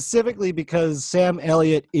tricky specifically because Sam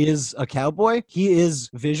Elliott is a cowboy. He is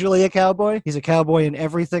visually a cowboy. He's a cowboy in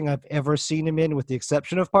everything I've ever seen him in, with the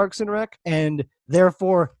exception of Parks and Rec. And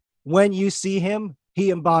therefore, when you see him, he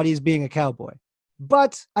embodies being a cowboy.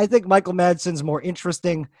 But I think Michael Madsen's more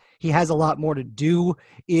interesting. He has a lot more to do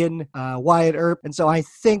in Wyatt Earp. And so I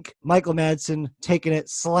think Michael Madsen taking it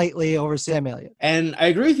slightly over Sam Elliott. And I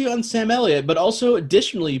agree with you on Sam Elliott, but also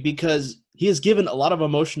additionally because he has given a lot of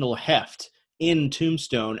emotional heft in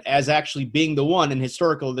Tombstone as actually being the one, and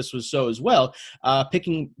historical this was so as well,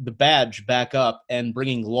 picking the badge back up and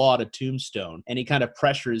bringing law to Tombstone. And he kind of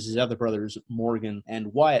pressures his other brothers, Morgan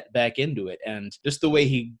and Wyatt, back into it. And just the way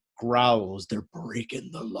he growls, they're breaking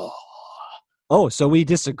the law. Oh, so we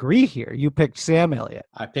disagree here. You picked Sam Elliott.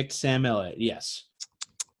 I picked Sam Elliott, yes.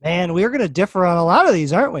 Man, we're going to differ on a lot of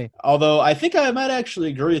these, aren't we? Although I think I might actually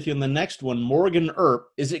agree with you on the next one. Morgan Earp,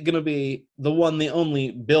 is it going to be the one, the only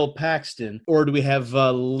Bill Paxton, or do we have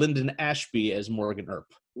Lyndon Ashby as Morgan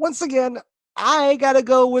Earp? Once again, I got to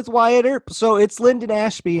go with Wyatt Earp. So it's Lyndon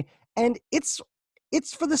Ashby, and it's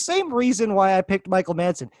for the same reason why I picked Michael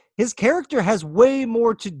Madsen. His character has way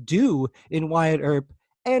more to do in Wyatt Earp.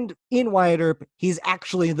 And in Wyatt Earp, he's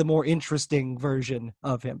actually the more interesting version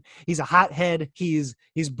of him. He's a hothead. He's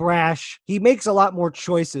brash. He makes a lot more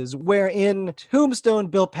choices. Where in Tombstone,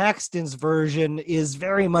 Bill Paxton's version is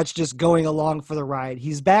very much just going along for the ride.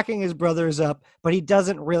 He's backing his brothers up, but he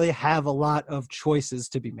doesn't really have a lot of choices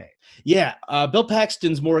to be made. Yeah, Bill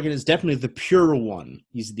Paxton's Morgan is definitely the pure one.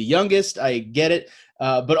 He's the youngest. I get it.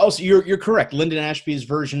 But also, you're correct. Lyndon Ashby's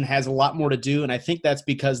version has a lot more to do, and I think that's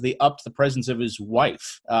because they upped the presence of his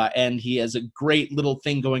wife, and he has a great little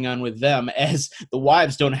thing going on with them, as the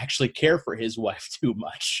wives don't actually care for his wife too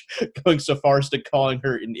much, going so far as to calling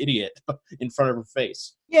her an idiot in front of her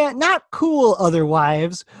face. Yeah, not cool other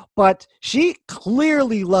wives, but she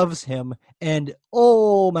clearly loves him, and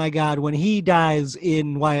oh my God, when he dies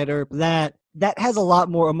in Wyatt Earp, that has a lot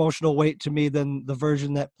more emotional weight to me than the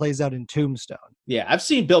version that plays out in Tombstone. Yeah, I've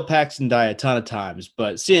seen Bill Paxton die a ton of times,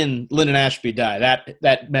 but seeing Lyndon Ashby die,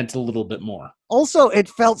 that meant a little bit more. Also, it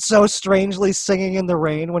felt so strangely Singing in the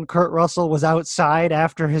Rain when Kurt Russell was outside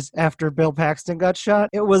after Bill Paxton got shot.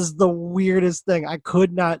 It was the weirdest thing. I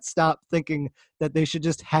could not stop thinking that they should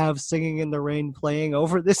just have Singing in the Rain playing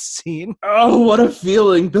over this scene. Oh, what a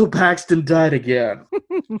feeling. Bill Paxton died again.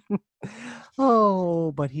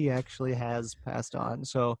 Oh, but he actually has passed on.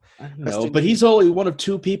 So I don't know, but he's only one of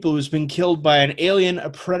two people who's been killed by an alien, a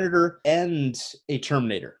predator, and a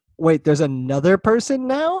Terminator. Wait, there's another person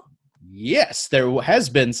now? Yes, there has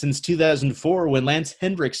been since 2004 when Lance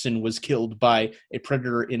Hendrickson was killed by a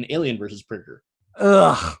predator in Alien vs. Predator.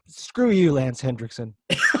 Ugh, screw you, Lance Hendrickson.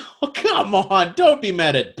 Oh, come on, don't be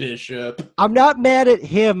mad at Bishop. I'm not mad at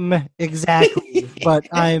him exactly, but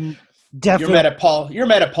I'm definitely... You're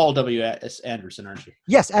mad at Paul W.S. Anderson, aren't you?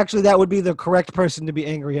 Yes, actually, that would be the correct person to be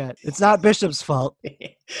angry at. It's not Bishop's fault.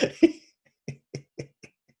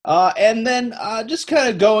 And then just kind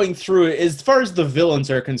of going through it, as far as the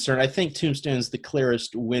villains are concerned, I think Tombstone is the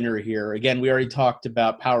clearest winner here. Again, we already talked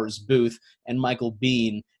about Powers Booth and Michael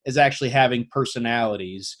Biehn as actually having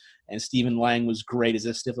personalities. And Stephen Lang was great as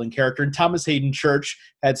a stifling character. And Thomas Hayden Church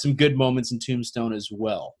had some good moments in Tombstone as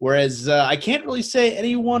well. Whereas I can't really say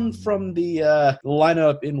anyone from the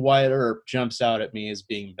lineup in Wyatt Earp jumps out at me as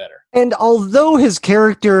being better. And although his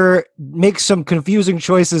character makes some confusing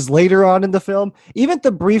choices later on in the film, even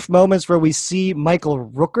the brief moments where we see Michael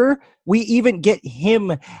Rooker, we even get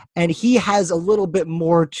him, and he has a little bit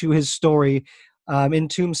more to his story in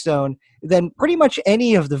Tombstone than pretty much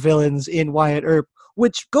any of the villains in Wyatt Earp,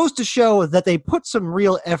 which goes to show that they put some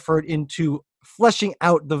real effort into fleshing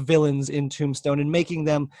out the villains in Tombstone and making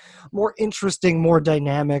them more interesting, more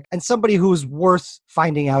dynamic, and somebody who's worth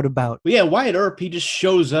finding out about. But yeah, Wyatt Earp, he just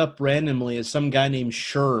shows up randomly as some guy named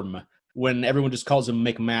Sherm when everyone just calls him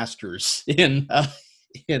McMasters in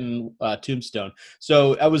Tombstone.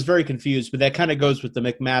 So I was very confused, but that kind of goes with the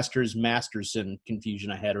McMasters-Masterson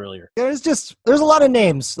confusion I had earlier. There's a lot of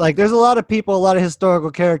names. Like, there's a lot of people, a lot of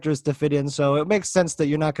historical characters to fit in, so it makes sense that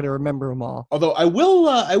you're not going to remember them all. Although I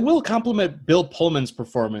will compliment Bill Pullman's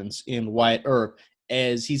performance in Wyatt Earp,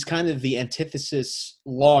 as he's kind of the antithesis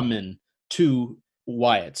lawman to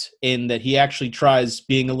Wyatt, in that he actually tries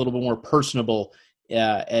being a little bit more personable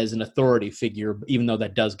as an authority figure, even though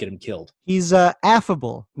that does get him killed. He's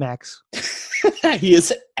affable, Max. He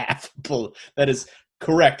is affable. That is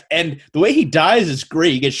Correct. And the way he dies is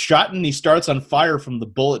great. He gets shot and he starts on fire from the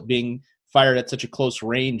bullet being fired at such a close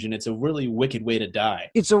range, and it's a really wicked way to die.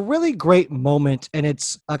 It's a really great moment, and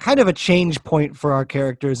it's a kind of a change point for our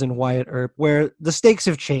characters in Wyatt Earp, where the stakes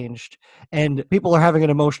have changed, and people are having an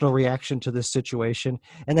emotional reaction to this situation,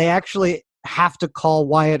 and they actually have to call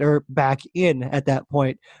Wyatt Earp back in at that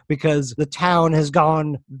point because the town has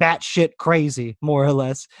gone batshit crazy, more or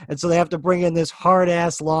less. And so they have to bring in this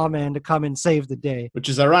hard-ass lawman to come and save the day. Which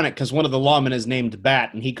is ironic because one of the lawmen is named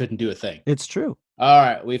Bat, and he couldn't do a thing. It's true. All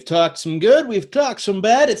right, we've talked some good, we've talked some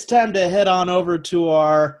bad. It's time to head on over to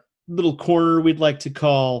our little corner we'd like to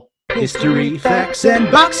call History, Facts,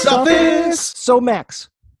 and Box Office. So, Max,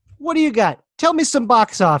 what do you got? Tell me some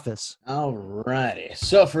box office. All righty.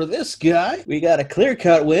 So for this guy, we got a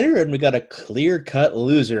clear-cut winner and we got a clear-cut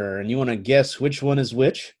loser. And you want to guess which one is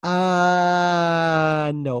which? No,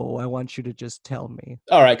 I want you to just tell me.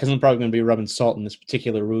 All right, because I'm probably going to be rubbing salt in this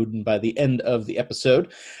particular wound by the end of the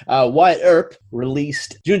episode. Wyatt Earp,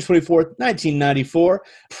 released June 24th, 1994.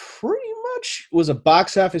 Pretty much was a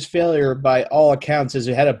box office failure by all accounts, as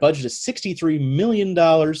it had a budget of $63 million,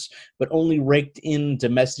 but only raked in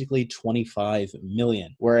domestically $25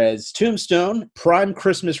 million. Whereas Tombstone, prime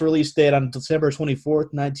Christmas release date on December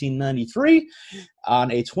 24th, 1993, on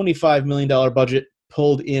a $25 million budget,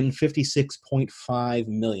 pulled in $56.5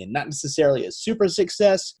 million. Not necessarily a super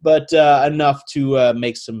success, but enough to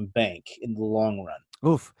make some bank in the long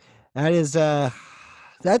run. Oof. That is,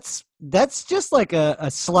 that's just like a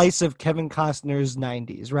slice of Kevin Costner's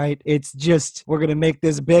 90s, right? It's just, we're going to make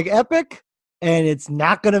this big epic, and it's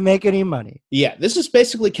not going to make any money. Yeah, this is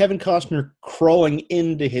basically Kevin Costner crawling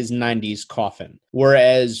into his 90s coffin,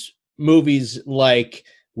 whereas movies like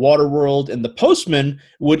Waterworld and The Postman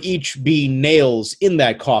would each be nails in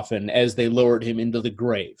that coffin as they lowered him into the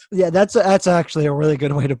grave. Yeah, that's actually a really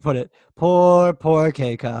good way to put it. Poor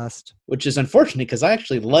K-Cost. Which is unfortunate because I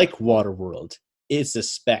actually like Waterworld. It's a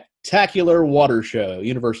spectacular water show,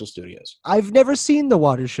 Universal Studios. I've never seen the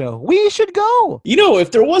water show. We should go. You know,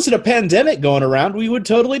 if there wasn't a pandemic going around, we would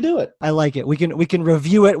totally do it. I like it. We can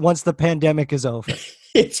review it once the pandemic is over.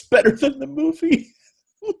 It's better than the movie.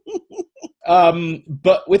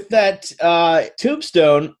 But with that,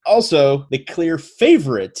 Tombstone, also the clear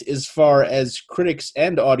favorite as far as critics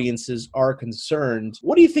and audiences are concerned.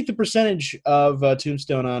 What do you think the percentage of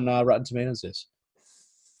Tombstone on Rotten Tomatoes is?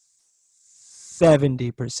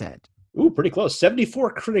 70%. Ooh, pretty close.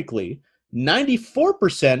 74 critically,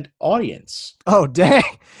 94% audience. Oh, dang.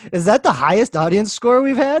 Is that the highest audience score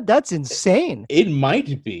we've had? That's insane. It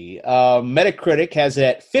might be. Metacritic has it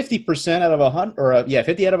at 50% out of 100,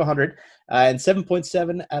 50 out of 100, and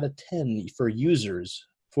 7.7 out of 10 for users.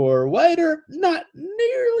 For Wyatt Earp, not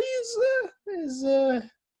nearly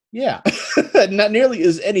not nearly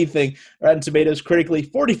as anything. Rotten Tomatoes critically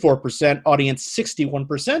 44%, audience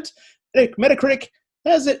 61%. Metacritic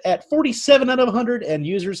has it at 47 out of 100, and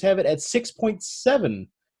users have it at 6.7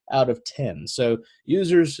 out of 10. So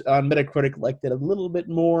users on Metacritic liked it a little bit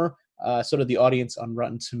more, so did the audience on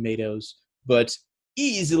Rotten Tomatoes, but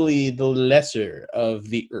easily the lesser of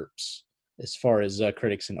the Earps as far as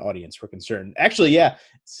critics and audience were concerned. Actually, yeah,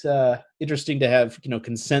 it's interesting to have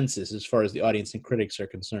consensus as far as the audience and critics are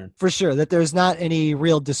concerned. For sure, that there's not any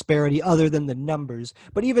real disparity other than the numbers.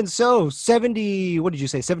 But even so,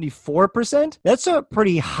 74%? That's a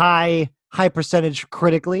pretty high percentage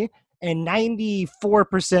critically, and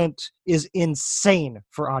 94% is insane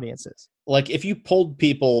for audiences. Like, if you polled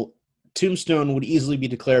people, Tombstone would easily be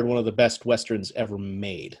declared one of the best Westerns ever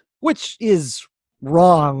made. Which is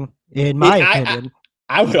wrong, in my opinion.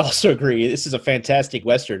 I would also agree. This is a fantastic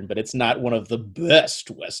Western, but it's not one of the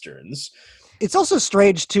best Westerns. It's also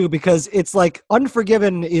strange, too, because it's like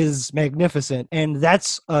Unforgiven is magnificent, and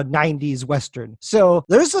that's a 90s Western. So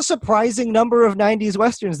there's a surprising number of 90s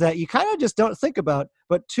Westerns that you kind of just don't think about.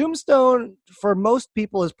 But Tombstone, for most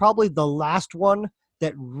people, is probably the last one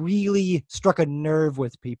that really struck a nerve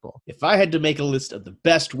with people. If I had to make a list of the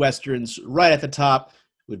best Westerns, right at the top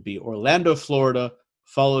would be Orlando, Florida,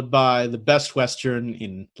 followed by the best Western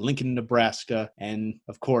in Lincoln, Nebraska, and,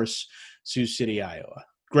 of course, Sioux City, Iowa.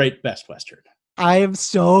 Great best Western. I am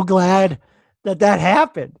so glad that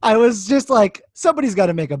happened. I was just like, somebody's got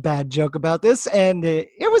to make a bad joke about this, and it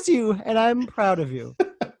was you, and I'm proud of you.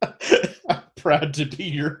 I'm proud to be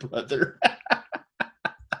your brother.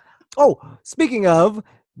 Oh, speaking of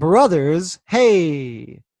brothers,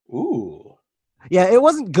 hey. Ooh. Yeah, it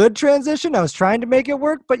wasn't good transition. I was trying to make it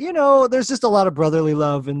work, but there's just a lot of brotherly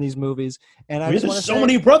love in these movies. And I just want to there's so say,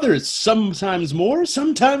 many brothers, sometimes more,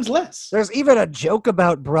 sometimes less. there's even a joke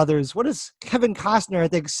about brothers. What is Kevin Costner, I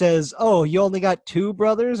think, says, "Oh, you only got 2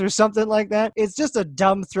 brothers," or something like that. It's just a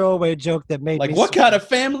dumb throwaway joke that made Like, me what kind of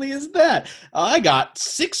family is that? I got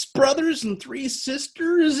 6 brothers and 3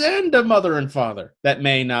 sisters and a mother and father. That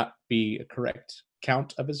may not be a correct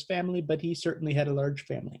count of his family, but he certainly had a large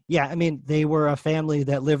family. Yeah, I mean, they were a family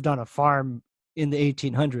that lived on a farm in the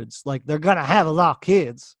 1800s. Like, they're going to have a lot of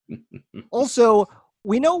kids. Also,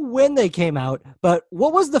 we know when they came out, but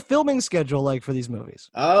what was the filming schedule like for these movies?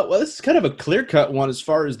 Well, this is kind of a clear-cut one as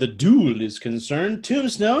far as the duel is concerned.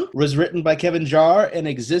 Tombstone was written by Kevin Jarre and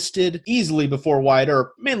existed easily before Wyatt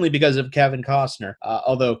Earp, mainly because of Kevin Costner.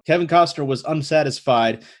 Although Kevin Costner was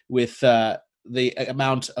unsatisfied with the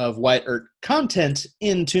amount of Wyatt Earp content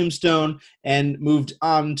in Tombstone and moved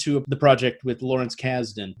on to the project with Lawrence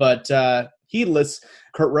Kasdan. But heedless,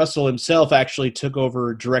 Kurt Russell himself actually took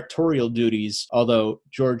over directorial duties, although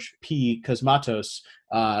George P. Cosmatos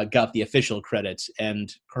got the official credits,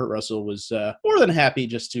 and Kurt Russell was more than happy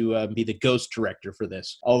just to be the ghost director for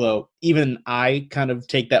this. Although even I kind of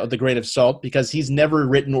take that with a grain of salt, because he's never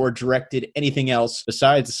written or directed anything else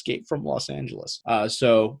besides Escape from Los Angeles.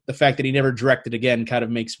 So the fact that he never directed again kind of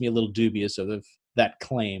makes me a little dubious of that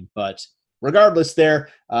claim. But regardless,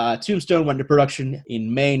 Tombstone went into production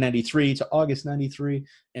in May 93 to August 93,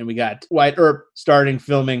 and we got Wyatt Earp starting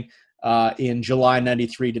filming in July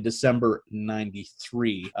 93 to December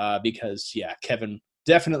 93, because, Kevin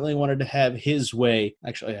definitely wanted to have his way.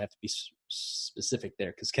 Actually, I have to be specific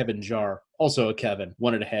there, because Kevin Jarre, also a Kevin,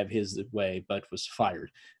 wanted to have his way, but was fired.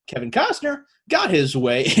 Kevin Costner got his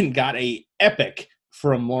way and got a epic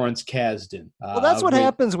from Lawrence Kasdan. Well, that's what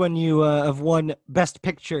happens when you have won Best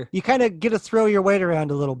Picture. You kind of get to throw your weight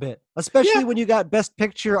around a little bit, especially when you got Best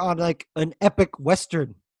Picture on like an epic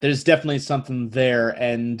Western. There's definitely something there,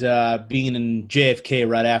 and being in JFK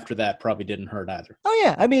right after that probably didn't hurt either. Oh,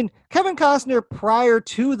 yeah. I mean, Kevin Costner, prior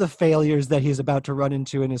to the failures that he's about to run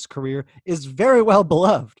into in his career, is very well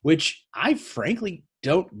beloved. Which I frankly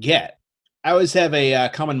don't get. I always have a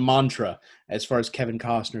common mantra as far as Kevin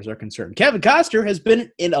Costners are concerned. Kevin Costner has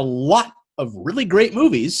been in a lot of really great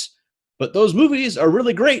movies, but those movies are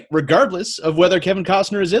really great regardless of whether Kevin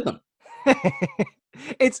Costner is in them.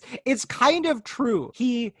 It's kind of true.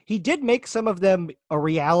 He did make some of them a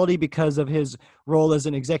reality because of his role as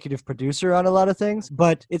an executive producer on a lot of things,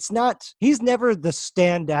 but he's never the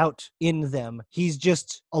standout in them. He's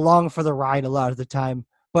just along for the ride a lot of the time.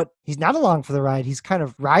 But he's not along for the ride. He's kind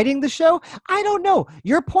of riding the show. I don't know.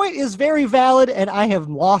 Your point is very valid, and I have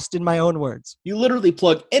lost in my own words. You literally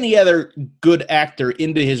plug any other good actor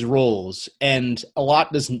into his roles, and a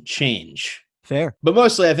lot doesn't change. Fair. But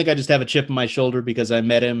mostly, I think I just have a chip on my shoulder because I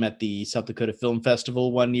met him at the South Dakota Film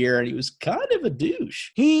Festival one year, and he was kind of a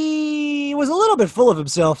douche. He was a little bit full of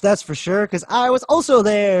himself, that's for sure, because I was also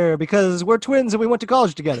there because we're twins and we went to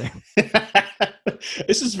college together.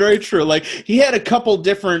 This is very true. Like, he had a couple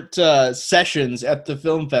different sessions at the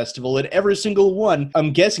film festival, and every single one,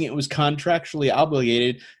 I'm guessing it was contractually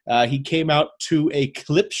obligated, he came out to a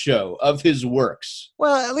clip show of his works.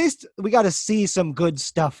 Well, at least we got to see some good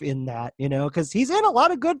stuff in that, because he's in a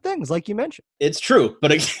lot of good things, like you mentioned. It's true,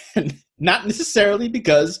 but again, not necessarily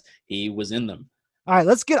because he was in them. All right,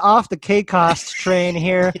 let's get off the K-Cost train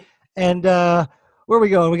here, and where are we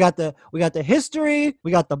going? We got the history,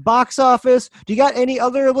 we got the box office. Do you got any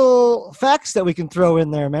other little facts that we can throw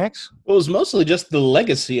in there, Max? Well, it was mostly just the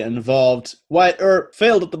legacy involved. Wyatt Earp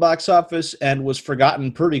failed at the box office and was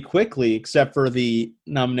forgotten pretty quickly, except for the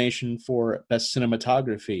nomination for Best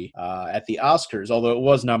Cinematography at the Oscars, although it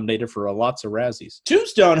was nominated for lots of Razzies.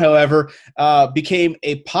 Tombstone, however, became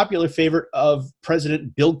a popular favorite of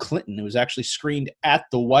President Bill Clinton. It was actually screened at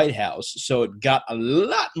the White House, so it got a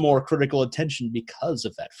lot more critical attention because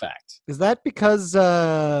of that fact. Is that because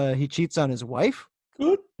he cheats on his wife?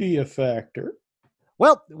 Could be a factor.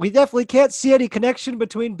 Well, we definitely can't see any connection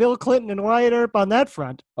between Bill Clinton and Wyatt Earp on that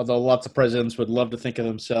front. Although lots of presidents would love to think of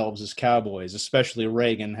themselves as cowboys, especially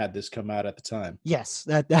Reagan had this come out at the time. Yes,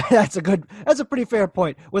 that's a pretty fair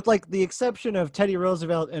point. With like the exception of Teddy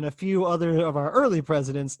Roosevelt and a few other of our early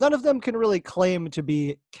presidents, none of them can really claim to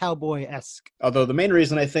be cowboy-esque. Although the main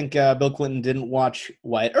reason I think Bill Clinton didn't watch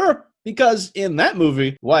Wyatt Earp, because in that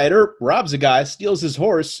movie, Wyatt Earp robs a guy, steals his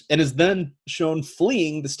horse, and is then shown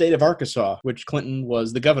fleeing the state of Arkansas, which Clinton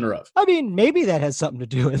was the governor of. I mean, maybe that has something to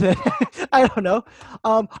do with it. I don't know.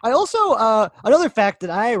 I also, another fact that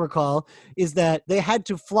I recall is that they had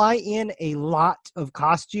to fly in a lot of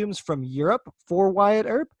costumes from Europe for Wyatt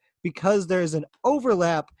Earp because there's an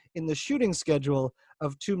overlap in the shooting schedule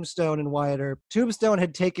of Tombstone and Wyatt Earp. Tombstone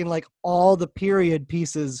had taken like all the period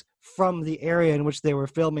pieces from the area in which they were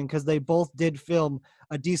filming, because they both did film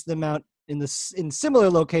a decent amount in similar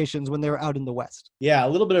locations when they were out in the West. Yeah, a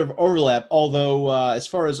little bit of overlap, although as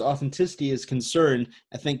far as authenticity is concerned,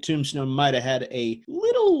 I think Tombstone might have had a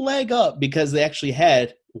little leg up because they actually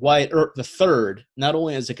had Wyatt Earp III, not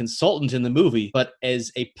only as a consultant in the movie, but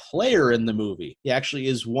as a player in the movie. He actually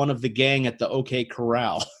is one of the gang at the OK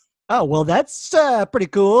Corral. Oh, well, that's pretty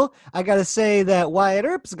cool. I got to say that Wyatt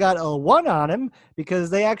Earp's got a 1 on him because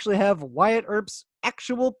they actually have Wyatt Earp's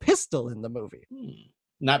actual pistol in the movie.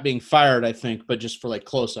 Not being fired, I think, but just for like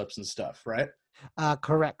close-ups and stuff, right?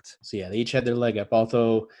 Correct. So yeah, they each had their leg up,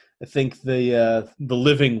 although I think the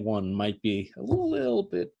living one might be a little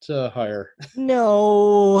bit higher.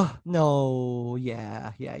 No,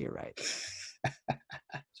 yeah, you're right.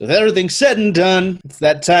 So with everything said and done, it's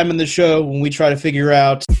that time in the show when we try to figure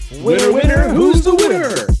out winner, who's the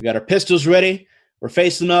winner? We got our pistols ready. We're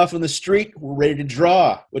facing off on the street. We're ready to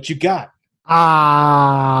draw. What you got?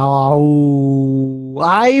 I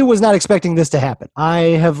was not expecting this to happen. I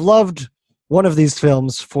have loved one of these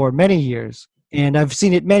films for many years, and I've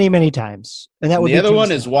seen it many, many times. And that would the be other Tombstone.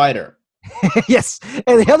 one is Wyatt Earp. Yes,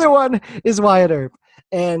 and the other one is Wyatt Earp.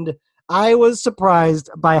 And I was surprised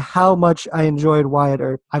by how much I enjoyed Wyatt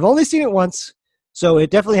Earp. I've only seen it once, so it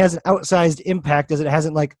definitely has an outsized impact, as it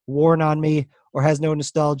hasn't like worn on me or has no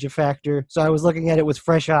nostalgia factor. So I was looking at it with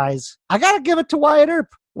fresh eyes. I gotta give it to Wyatt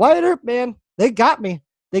Earp. Wyatt Earp, man, they got me.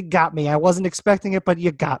 I wasn't expecting it, but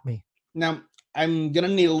you got me. Now, I'm going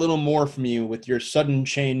to need a little more from you with your sudden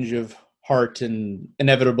change of heart and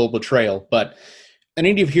inevitable betrayal, but I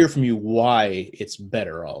need to hear from you why it's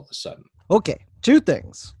better all of a sudden. Okay, 2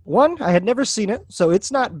 things. 1, I had never seen it, so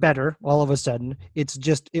it's not better all of a sudden. It's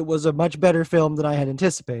just, it was a much better film than I had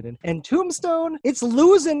anticipated. And Tombstone, it's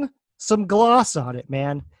losing some gloss on it,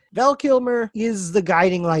 man. Val Kilmer is the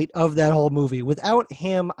guiding light of that whole movie. Without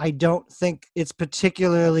him, I don't think it's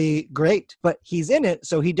particularly great, but he's in it,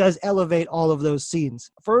 so he does elevate all of those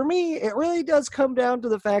scenes. For me, it really does come down to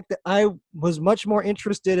the fact that I was much more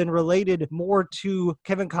interested and related more to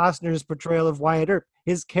Kevin Costner's portrayal of Wyatt Earp.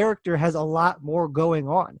 His character has a lot more going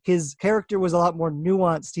on. His character was a lot more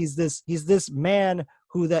nuanced. He's this man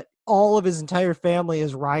who that all of his entire family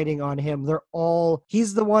is riding on him.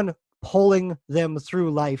 He's the one pulling them through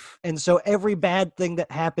life. And so every bad thing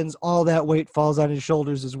that happens, all that weight falls on his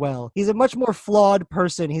shoulders as well. He's a much more flawed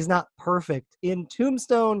person. He's not perfect. In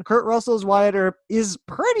Tombstone, Kurt Russell's Wyatt Earp is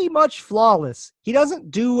pretty much flawless. He doesn't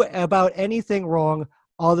do about anything wrong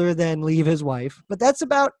other than leave his wife, but that's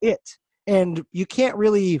about it. And you can't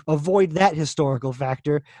really avoid that historical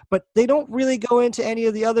factor, but they don't really go into any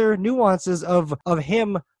of the other nuances of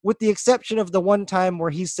him, with the exception of the one time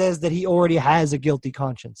where he says that he already has a guilty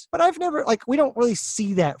conscience. But we don't really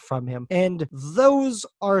see that from him. And those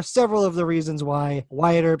are several of the reasons why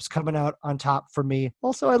Wyatt Earp's coming out on top for me.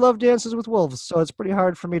 Also, I love Dances with Wolves, so it's pretty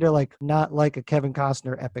hard for me to not like a Kevin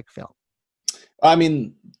Costner epic film. I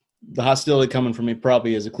mean, the hostility coming from me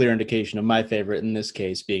probably is a clear indication of my favorite, in this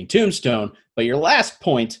case being Tombstone. But your last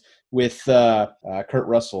point with Kurt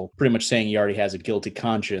Russell pretty much saying he already has a guilty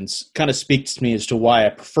conscience kind of speaks to me as to why I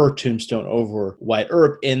prefer Tombstone over Wyatt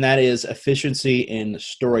Earp, and that is efficiency in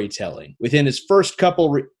storytelling. Within his first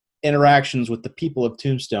couple interactions with the people of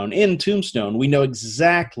Tombstone, in Tombstone, we know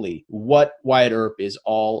exactly what Wyatt Earp is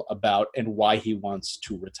all about and why he wants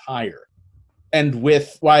to retire. And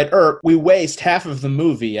with Wyatt Earp, we waste half of the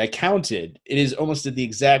movie. I counted. It is almost at the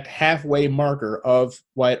exact halfway marker of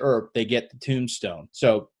Wyatt Earp. They get the Tombstone.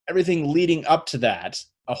 So everything leading up to that,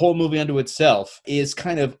 a whole movie unto itself, is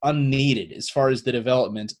kind of unneeded as far as the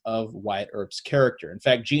development of Wyatt Earp's character. In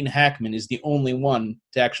fact, Gene Hackman is the only one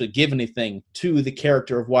to actually give anything to the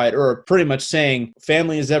character of Wyatt Earp, pretty much saying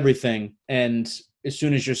family is everything, and as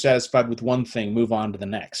soon as you're satisfied with one thing, move on to the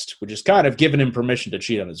next, which is kind of giving him permission to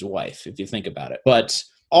cheat on his wife, if you think about it. But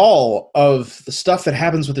all of the stuff that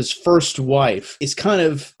happens with his first wife is kind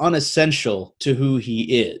of unessential to who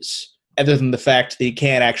he is, other than the fact that he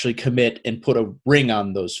can't actually commit and put a ring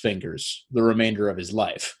on those fingers the remainder of his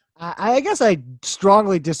life. I guess I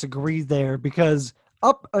strongly disagree there, because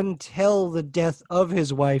up until the death of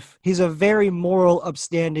his wife, he's a very moral,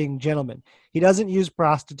 upstanding gentleman. He doesn't use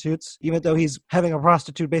prostitutes, even though he's having a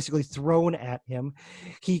prostitute basically thrown at him.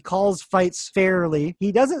 He calls fights fairly.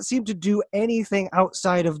 He doesn't seem to do anything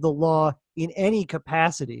outside of the law in any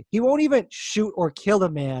capacity. He won't even shoot or kill a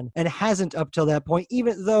man, and hasn't up till that point,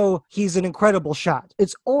 even though he's an incredible shot.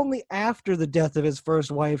 It's only after the death of his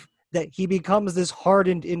first wife that he becomes this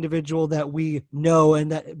hardened individual that we know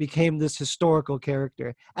and that became this historical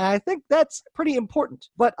character. And I think that's pretty important.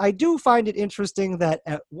 But I do find it interesting that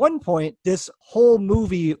at one point, this whole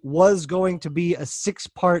movie was going to be a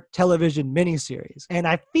 6-part television miniseries. And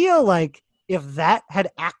I feel like if that had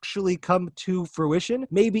actually come to fruition,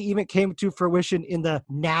 maybe even came to fruition in the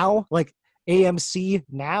now, like AMC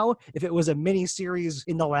now, if it was a miniseries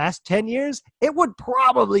in the last 10 years, it would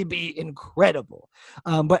probably be incredible.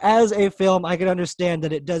 But as a film, I can understand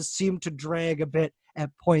that it does seem to drag a bit at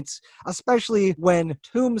points, especially when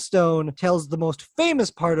Tombstone tells the most famous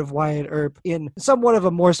part of Wyatt Earp in somewhat of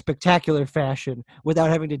a more spectacular fashion without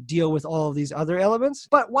having to deal with all of these other elements.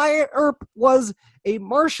 But Wyatt Earp was a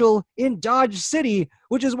marshal in Dodge City,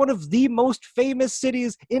 which is one of the most famous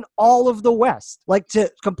cities in all of the West. Like, to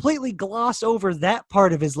completely gloss over that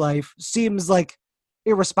part of his life seems like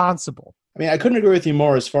irresponsible. I mean, I couldn't agree with you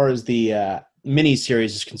more as far as the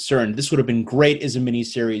miniseries is concerned. This would have been great as a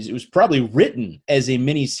miniseries. It was probably written as a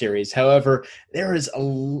miniseries. However, there is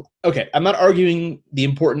okay, I'm not arguing the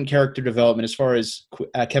important character development as far as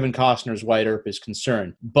Kevin Costner's Wyatt Earp is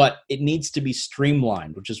concerned, but it needs to be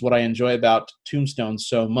streamlined, which is what I enjoy about Tombstone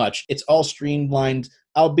so much. It's all streamlined,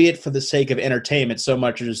 albeit for the sake of entertainment, so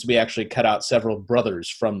much as we actually cut out several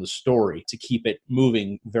brothers from the story to keep it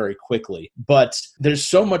moving very quickly. But there's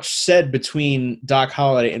so much said between Doc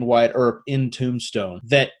Holliday and Wyatt Earp in Tombstone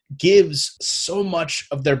that gives so much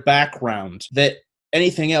of their background that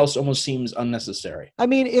anything else almost seems unnecessary. I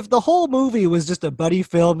mean, if the whole movie was just a buddy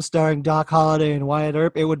film starring Doc Holliday and Wyatt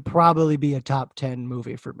Earp, it would probably be a top 10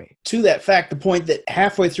 movie for me. To that fact, the point that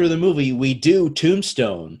halfway through the movie, we do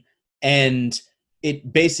Tombstone, and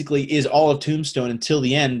it basically is all of Tombstone until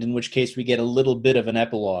the end, in which case we get a little bit of an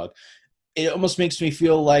epilogue. It almost makes me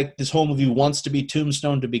feel like this whole movie wants to be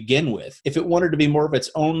Tombstone to begin with. If it wanted to be more of its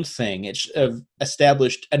own thing, it should have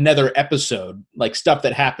established another episode, like stuff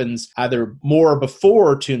that happens either more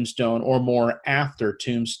before Tombstone or more after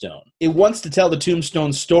Tombstone. It wants to tell the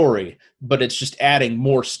Tombstone story, but it's just adding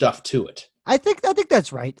more stuff to it. I think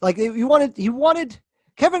that's right. Like, he wanted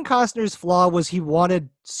Kevin Costner's flaw was he wanted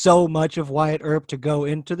so much of Wyatt Earp to go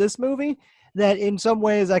into this movie that in some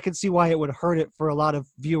ways I could see why it would hurt it for a lot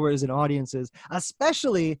of viewers and audiences,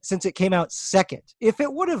 especially since it came out second. If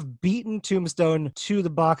it would have beaten Tombstone to the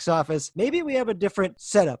box office, maybe we have a different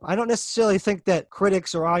setup. I don't necessarily think that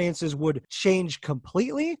critics or audiences would change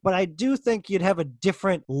completely, but I do think you'd have a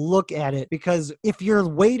different look at it, because if you're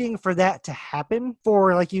waiting for that to happen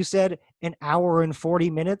for, like you said, an hour and 40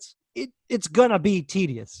 minutes, it's gonna be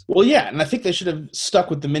tedious. Well, yeah, and I think they should have stuck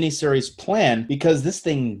with the miniseries plan, because this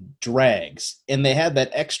thing drags, and they had that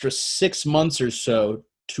extra 6 months or so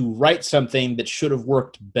to write something that should have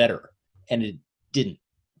worked better, and it didn't,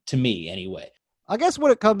 to me anyway. I guess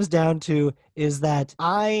what it comes down to is that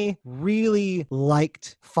I really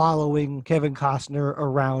liked following Kevin Costner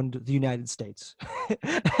around the United States.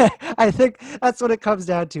 I think that's what it comes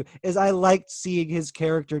down to, is I liked seeing his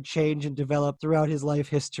character change and develop throughout his life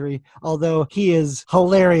history, although he is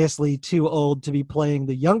hilariously too old to be playing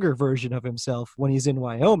the younger version of himself when he's in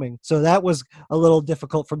Wyoming. So that was a little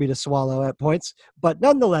difficult for me to swallow at points, but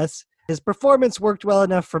nonetheless, his performance worked well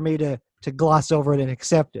enough for me to gloss over it and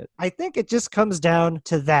accept it. I think it just comes down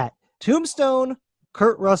to that. Tombstone,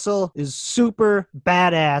 Kurt Russell is super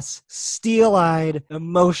badass, steel-eyed,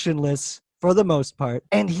 emotionless for the most part,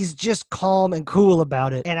 and he's just calm and cool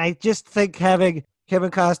about it. And I just think having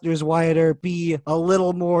Kevin Costner's Wyatt Earp be a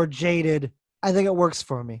little more jaded, I think it works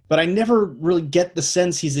for me. But I never really get the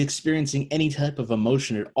sense he's experiencing any type of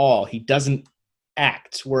emotion at all. He doesn't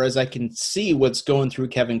act, whereas I can see what's going through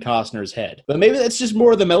Kevin Costner's head. But maybe that's just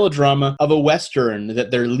more of the melodrama of a Western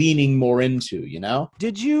that they're leaning more into, you know?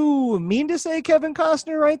 Did you mean to say Kevin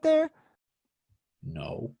Costner right there?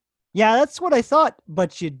 No. Yeah, that's what I thought,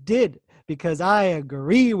 but you did, because I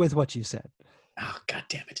agree with what you said. Oh, God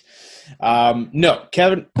damn it. No,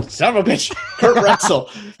 Kevin, son of a bitch, Kurt Russell.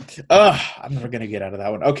 I'm never going to get out of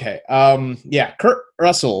that one. Okay. Yeah, Kurt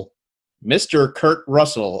Russell, Mr. Kurt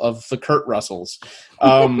Russell of the Kurt Russells,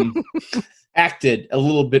 acted a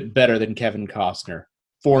little bit better than Kevin Costner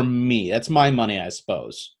for me. That's my money, I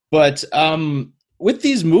suppose. But with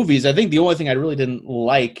these movies, I think the only thing I really didn't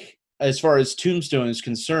like as far as Tombstone is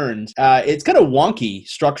concerned, it's kind of wonky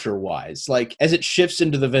structure-wise. Like, as it shifts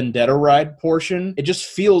into the Vendetta ride portion, it just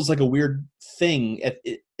feels like a weird thing.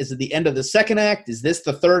 Is it the end of the second act? Is this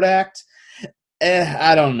the third act?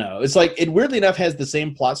 I don't know. It's like, it weirdly enough has the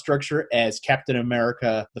same plot structure as Captain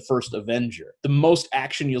America, the First Avenger. The most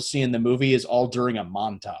action you'll see in the movie is all during a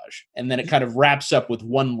montage. And then it kind of wraps up with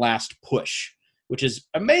one last push, which is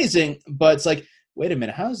amazing. But it's like, wait a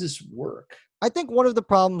minute, how does this work? I think one of the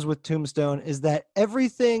problems with Tombstone is that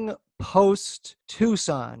everything post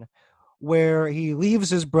Tucson, where he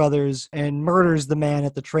leaves his brothers and murders the man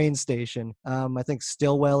at the train station, I think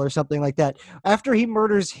Stillwell or something like that. After he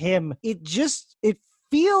murders him, it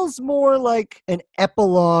feels more like an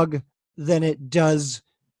epilogue than it does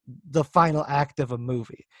the final act of a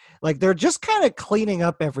movie. Like they're just kind of cleaning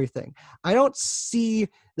up everything. I don't see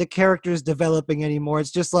the characters developing anymore.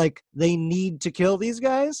 It's just like they need to kill these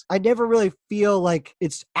guys. I never really feel like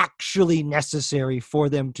it's actually necessary for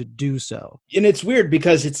them to do so. And it's weird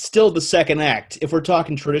because it's still the second act. If we're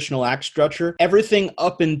talking traditional act structure, everything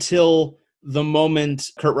up until the moment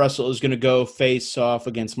Kurt Russell is going to go face off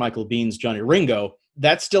against Michael Bihn's Johnny Ringo,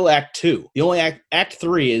 that's still Act 2. The only Act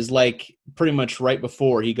 3 is like pretty much right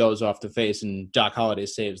before he goes off to face and Doc Holliday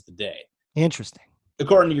saves the day. Interesting.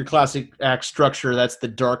 According to your classic act structure, that's the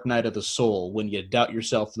dark night of the soul, when you doubt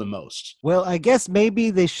yourself the most. Well, I guess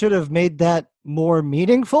maybe they should have made that more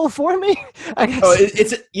meaningful for me. I guess.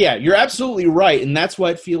 Oh, yeah, you're absolutely right, and that's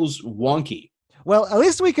why it feels wonky. Well, at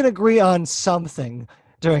least we can agree on something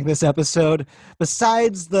during this episode,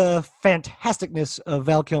 besides the fantasticness of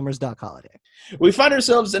Val Kilmer's Doc Holliday. We find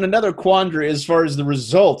ourselves in another quandary as far as the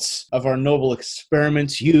results of our noble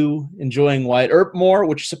experiments. You enjoying Wyatt Earp more,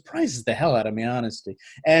 which surprises the hell out of me, honestly.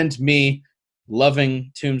 And me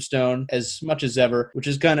loving Tombstone as much as ever, which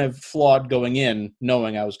is kind of flawed going in,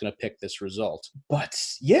 knowing I was going to pick this result. But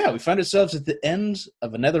yeah, we find ourselves at the end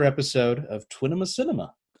of another episode of Twinema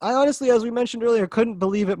Cinema. I honestly, as we mentioned earlier, couldn't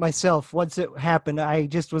believe it myself. Once it happened, I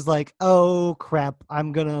just was like, oh, crap,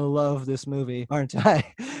 I'm going to love this movie, aren't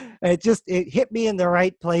I? It hit me in the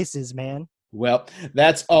right places, man. Well,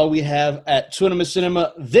 that's all we have at Twinema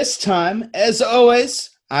Cinema this time. As always,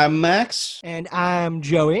 I'm Max. And I'm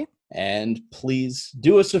Joey. And please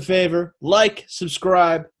do us a favor, like,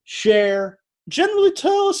 subscribe, share, generally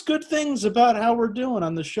tell us good things about how we're doing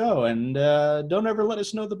on the show, and don't ever let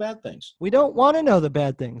us know the bad things. We don't want to know the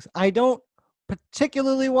bad things. I don't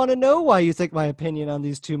particularly want to know why you think my opinion on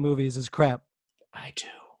these two movies is crap. I do.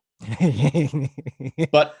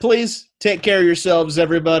 But please take care of yourselves,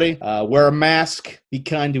 everybody. Wear a mask, be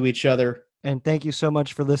kind to each other. And thank you so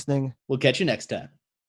much for listening. We'll catch you next time.